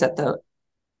think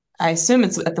I assume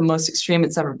it's at the most extreme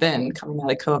it's ever been coming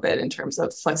out of COVID in terms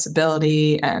of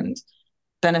flexibility and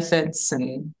benefits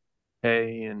and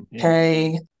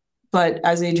pay. But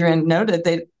as Adrian noted,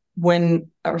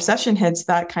 when a recession hits,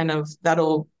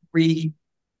 that'll rebalance,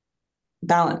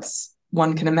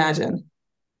 one can imagine.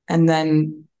 And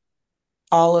then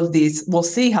we'll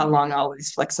see how long all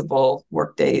these flexible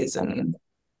work days and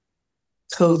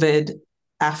COVID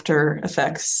after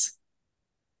effects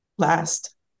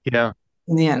last. Yeah.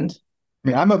 In the end. I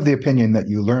mean, I'm of the opinion that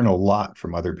you learn a lot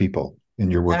from other people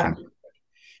in your working. Yeah.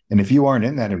 And if you aren't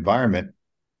in that environment,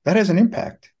 that has an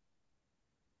impact.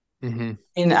 Mm-hmm.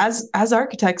 And as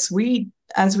architects,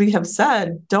 as we have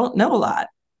said, don't know a lot.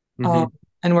 Mm-hmm.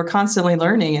 And we're constantly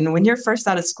learning. And when you're first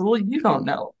out of school, you don't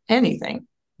know anything.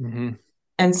 Mm-hmm.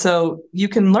 And so you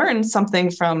can learn something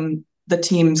from the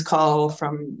team's call,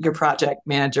 from your project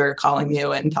manager calling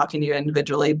you and talking to you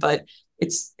individually, but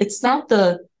it's not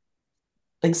the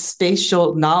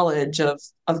spatial knowledge of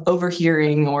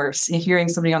overhearing or hearing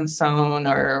somebody on the phone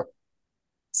or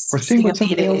seeing what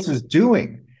somebody else is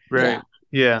doing. Right.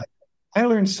 Yeah. I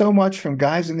learned so much from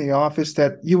guys in the office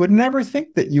that you would never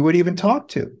think that you would even talk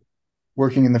to,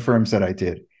 working in the firms that I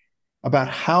did, about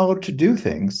how to do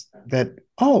things that,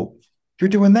 oh, you're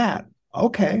doing that.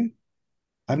 Okay.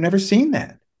 I've never seen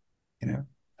that,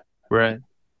 Right.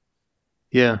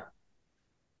 Yeah.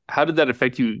 How did that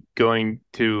affect you going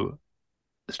to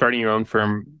starting your own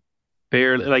firm?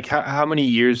 Like how many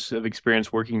years of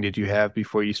experience working did you have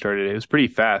before you started? It was pretty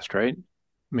fast, right?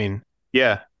 I mean,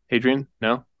 yeah. Adrian,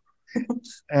 no?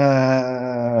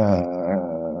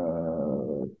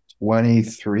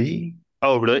 23.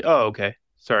 Oh, really? Oh, okay.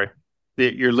 Sorry.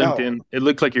 Your LinkedIn, It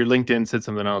looked like your LinkedIn said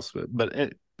something else,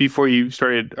 but before you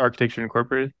started Architecture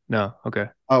Incorporated? No. Okay.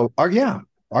 Oh, yeah.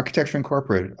 Architecture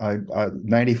Incorporated. I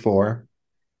 94,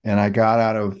 and I got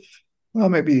out of, well,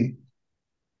 maybe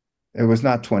it was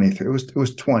not 23. It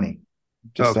was 20.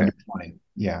 Just under 20.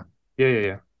 Yeah.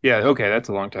 Yeah. Okay. That's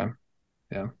a long time.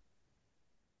 Yeah.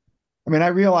 I mean, I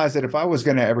realized that if I was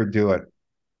going to ever do it,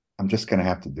 I'm just going to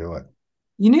have to do it.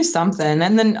 You knew something.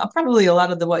 And then probably a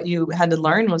lot of what you had to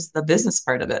learn was the business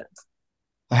part of it.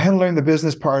 I had to learn the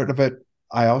business part of it.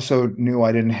 I also knew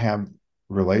I didn't have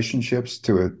relationships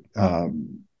to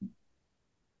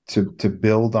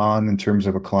build on in terms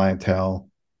of a clientele.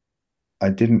 I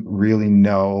didn't really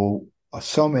know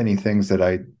so many things that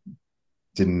I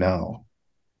didn't know.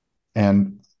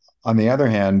 And on the other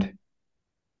hand,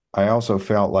 I also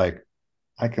felt like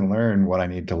I can learn what I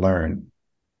need to learn.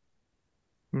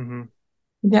 Mm-hmm.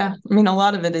 Yeah. I mean, a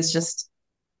lot of it is just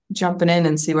jumping in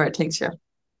and see where it takes you.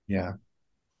 Yeah.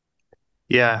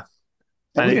 Yeah.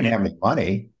 And we didn't have any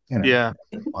money. Yeah.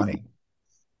 Money.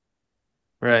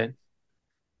 Right.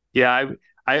 Yeah.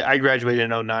 I graduated in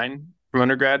 2009 from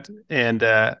undergrad, and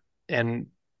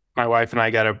my wife and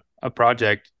I got a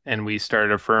project, and we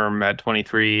started a firm at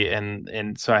 23.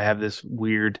 And so I have this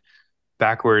weird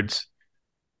backwards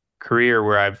career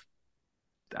where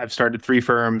I've started 3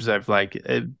 firms. I've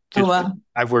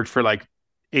I've worked for like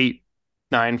 8,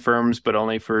 9 firms, but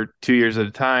only for 2 years at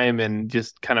a time, and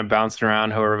just kind of bounced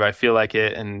around however I feel like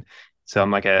it. And so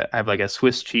I have like a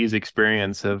Swiss cheese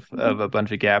experience of a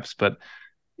bunch of gaps, but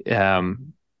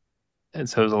and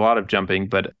so there's a lot of jumping,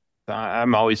 but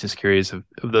I'm always just curious of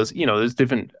those, there's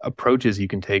different approaches you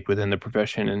can take within the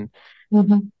profession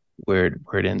and where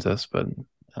it ends us. But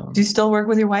do you still work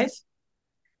with your wife?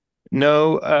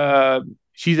 No,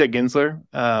 she's at Gensler.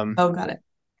 Got it.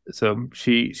 So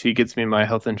she gets me my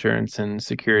health insurance and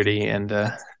security and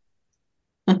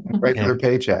regular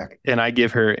paycheck, and I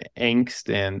give her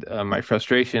angst and my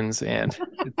frustrations and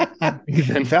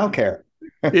child care.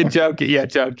 Child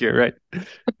care, right?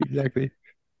 Exactly.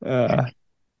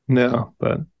 No,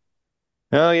 but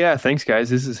yeah, thanks guys.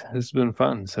 This has been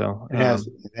fun. So it has.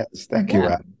 Thank you,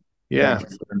 Rob. Yeah.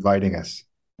 Thank you for inviting us.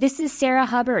 This is Sarah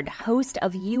Hubbard, host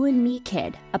of You and Me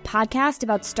Kid, a podcast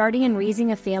about starting and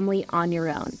raising a family on your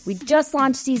own. We just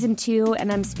launched season 2,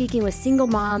 and I'm speaking with single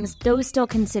moms, those still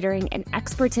considering, and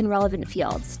experts in relevant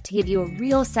fields to give you a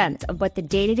real sense of what the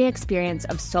day-to-day experience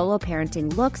of solo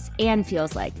parenting looks and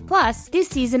feels like. Plus, this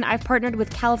season, I've partnered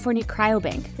with California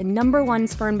Cryobank, the #1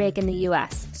 sperm bank in the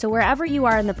U.S. So wherever you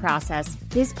are in the process,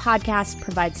 this podcast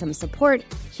provides some support,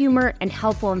 humor, and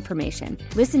helpful information.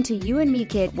 Listen to You and Me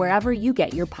Kid wherever you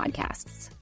get your podcasts.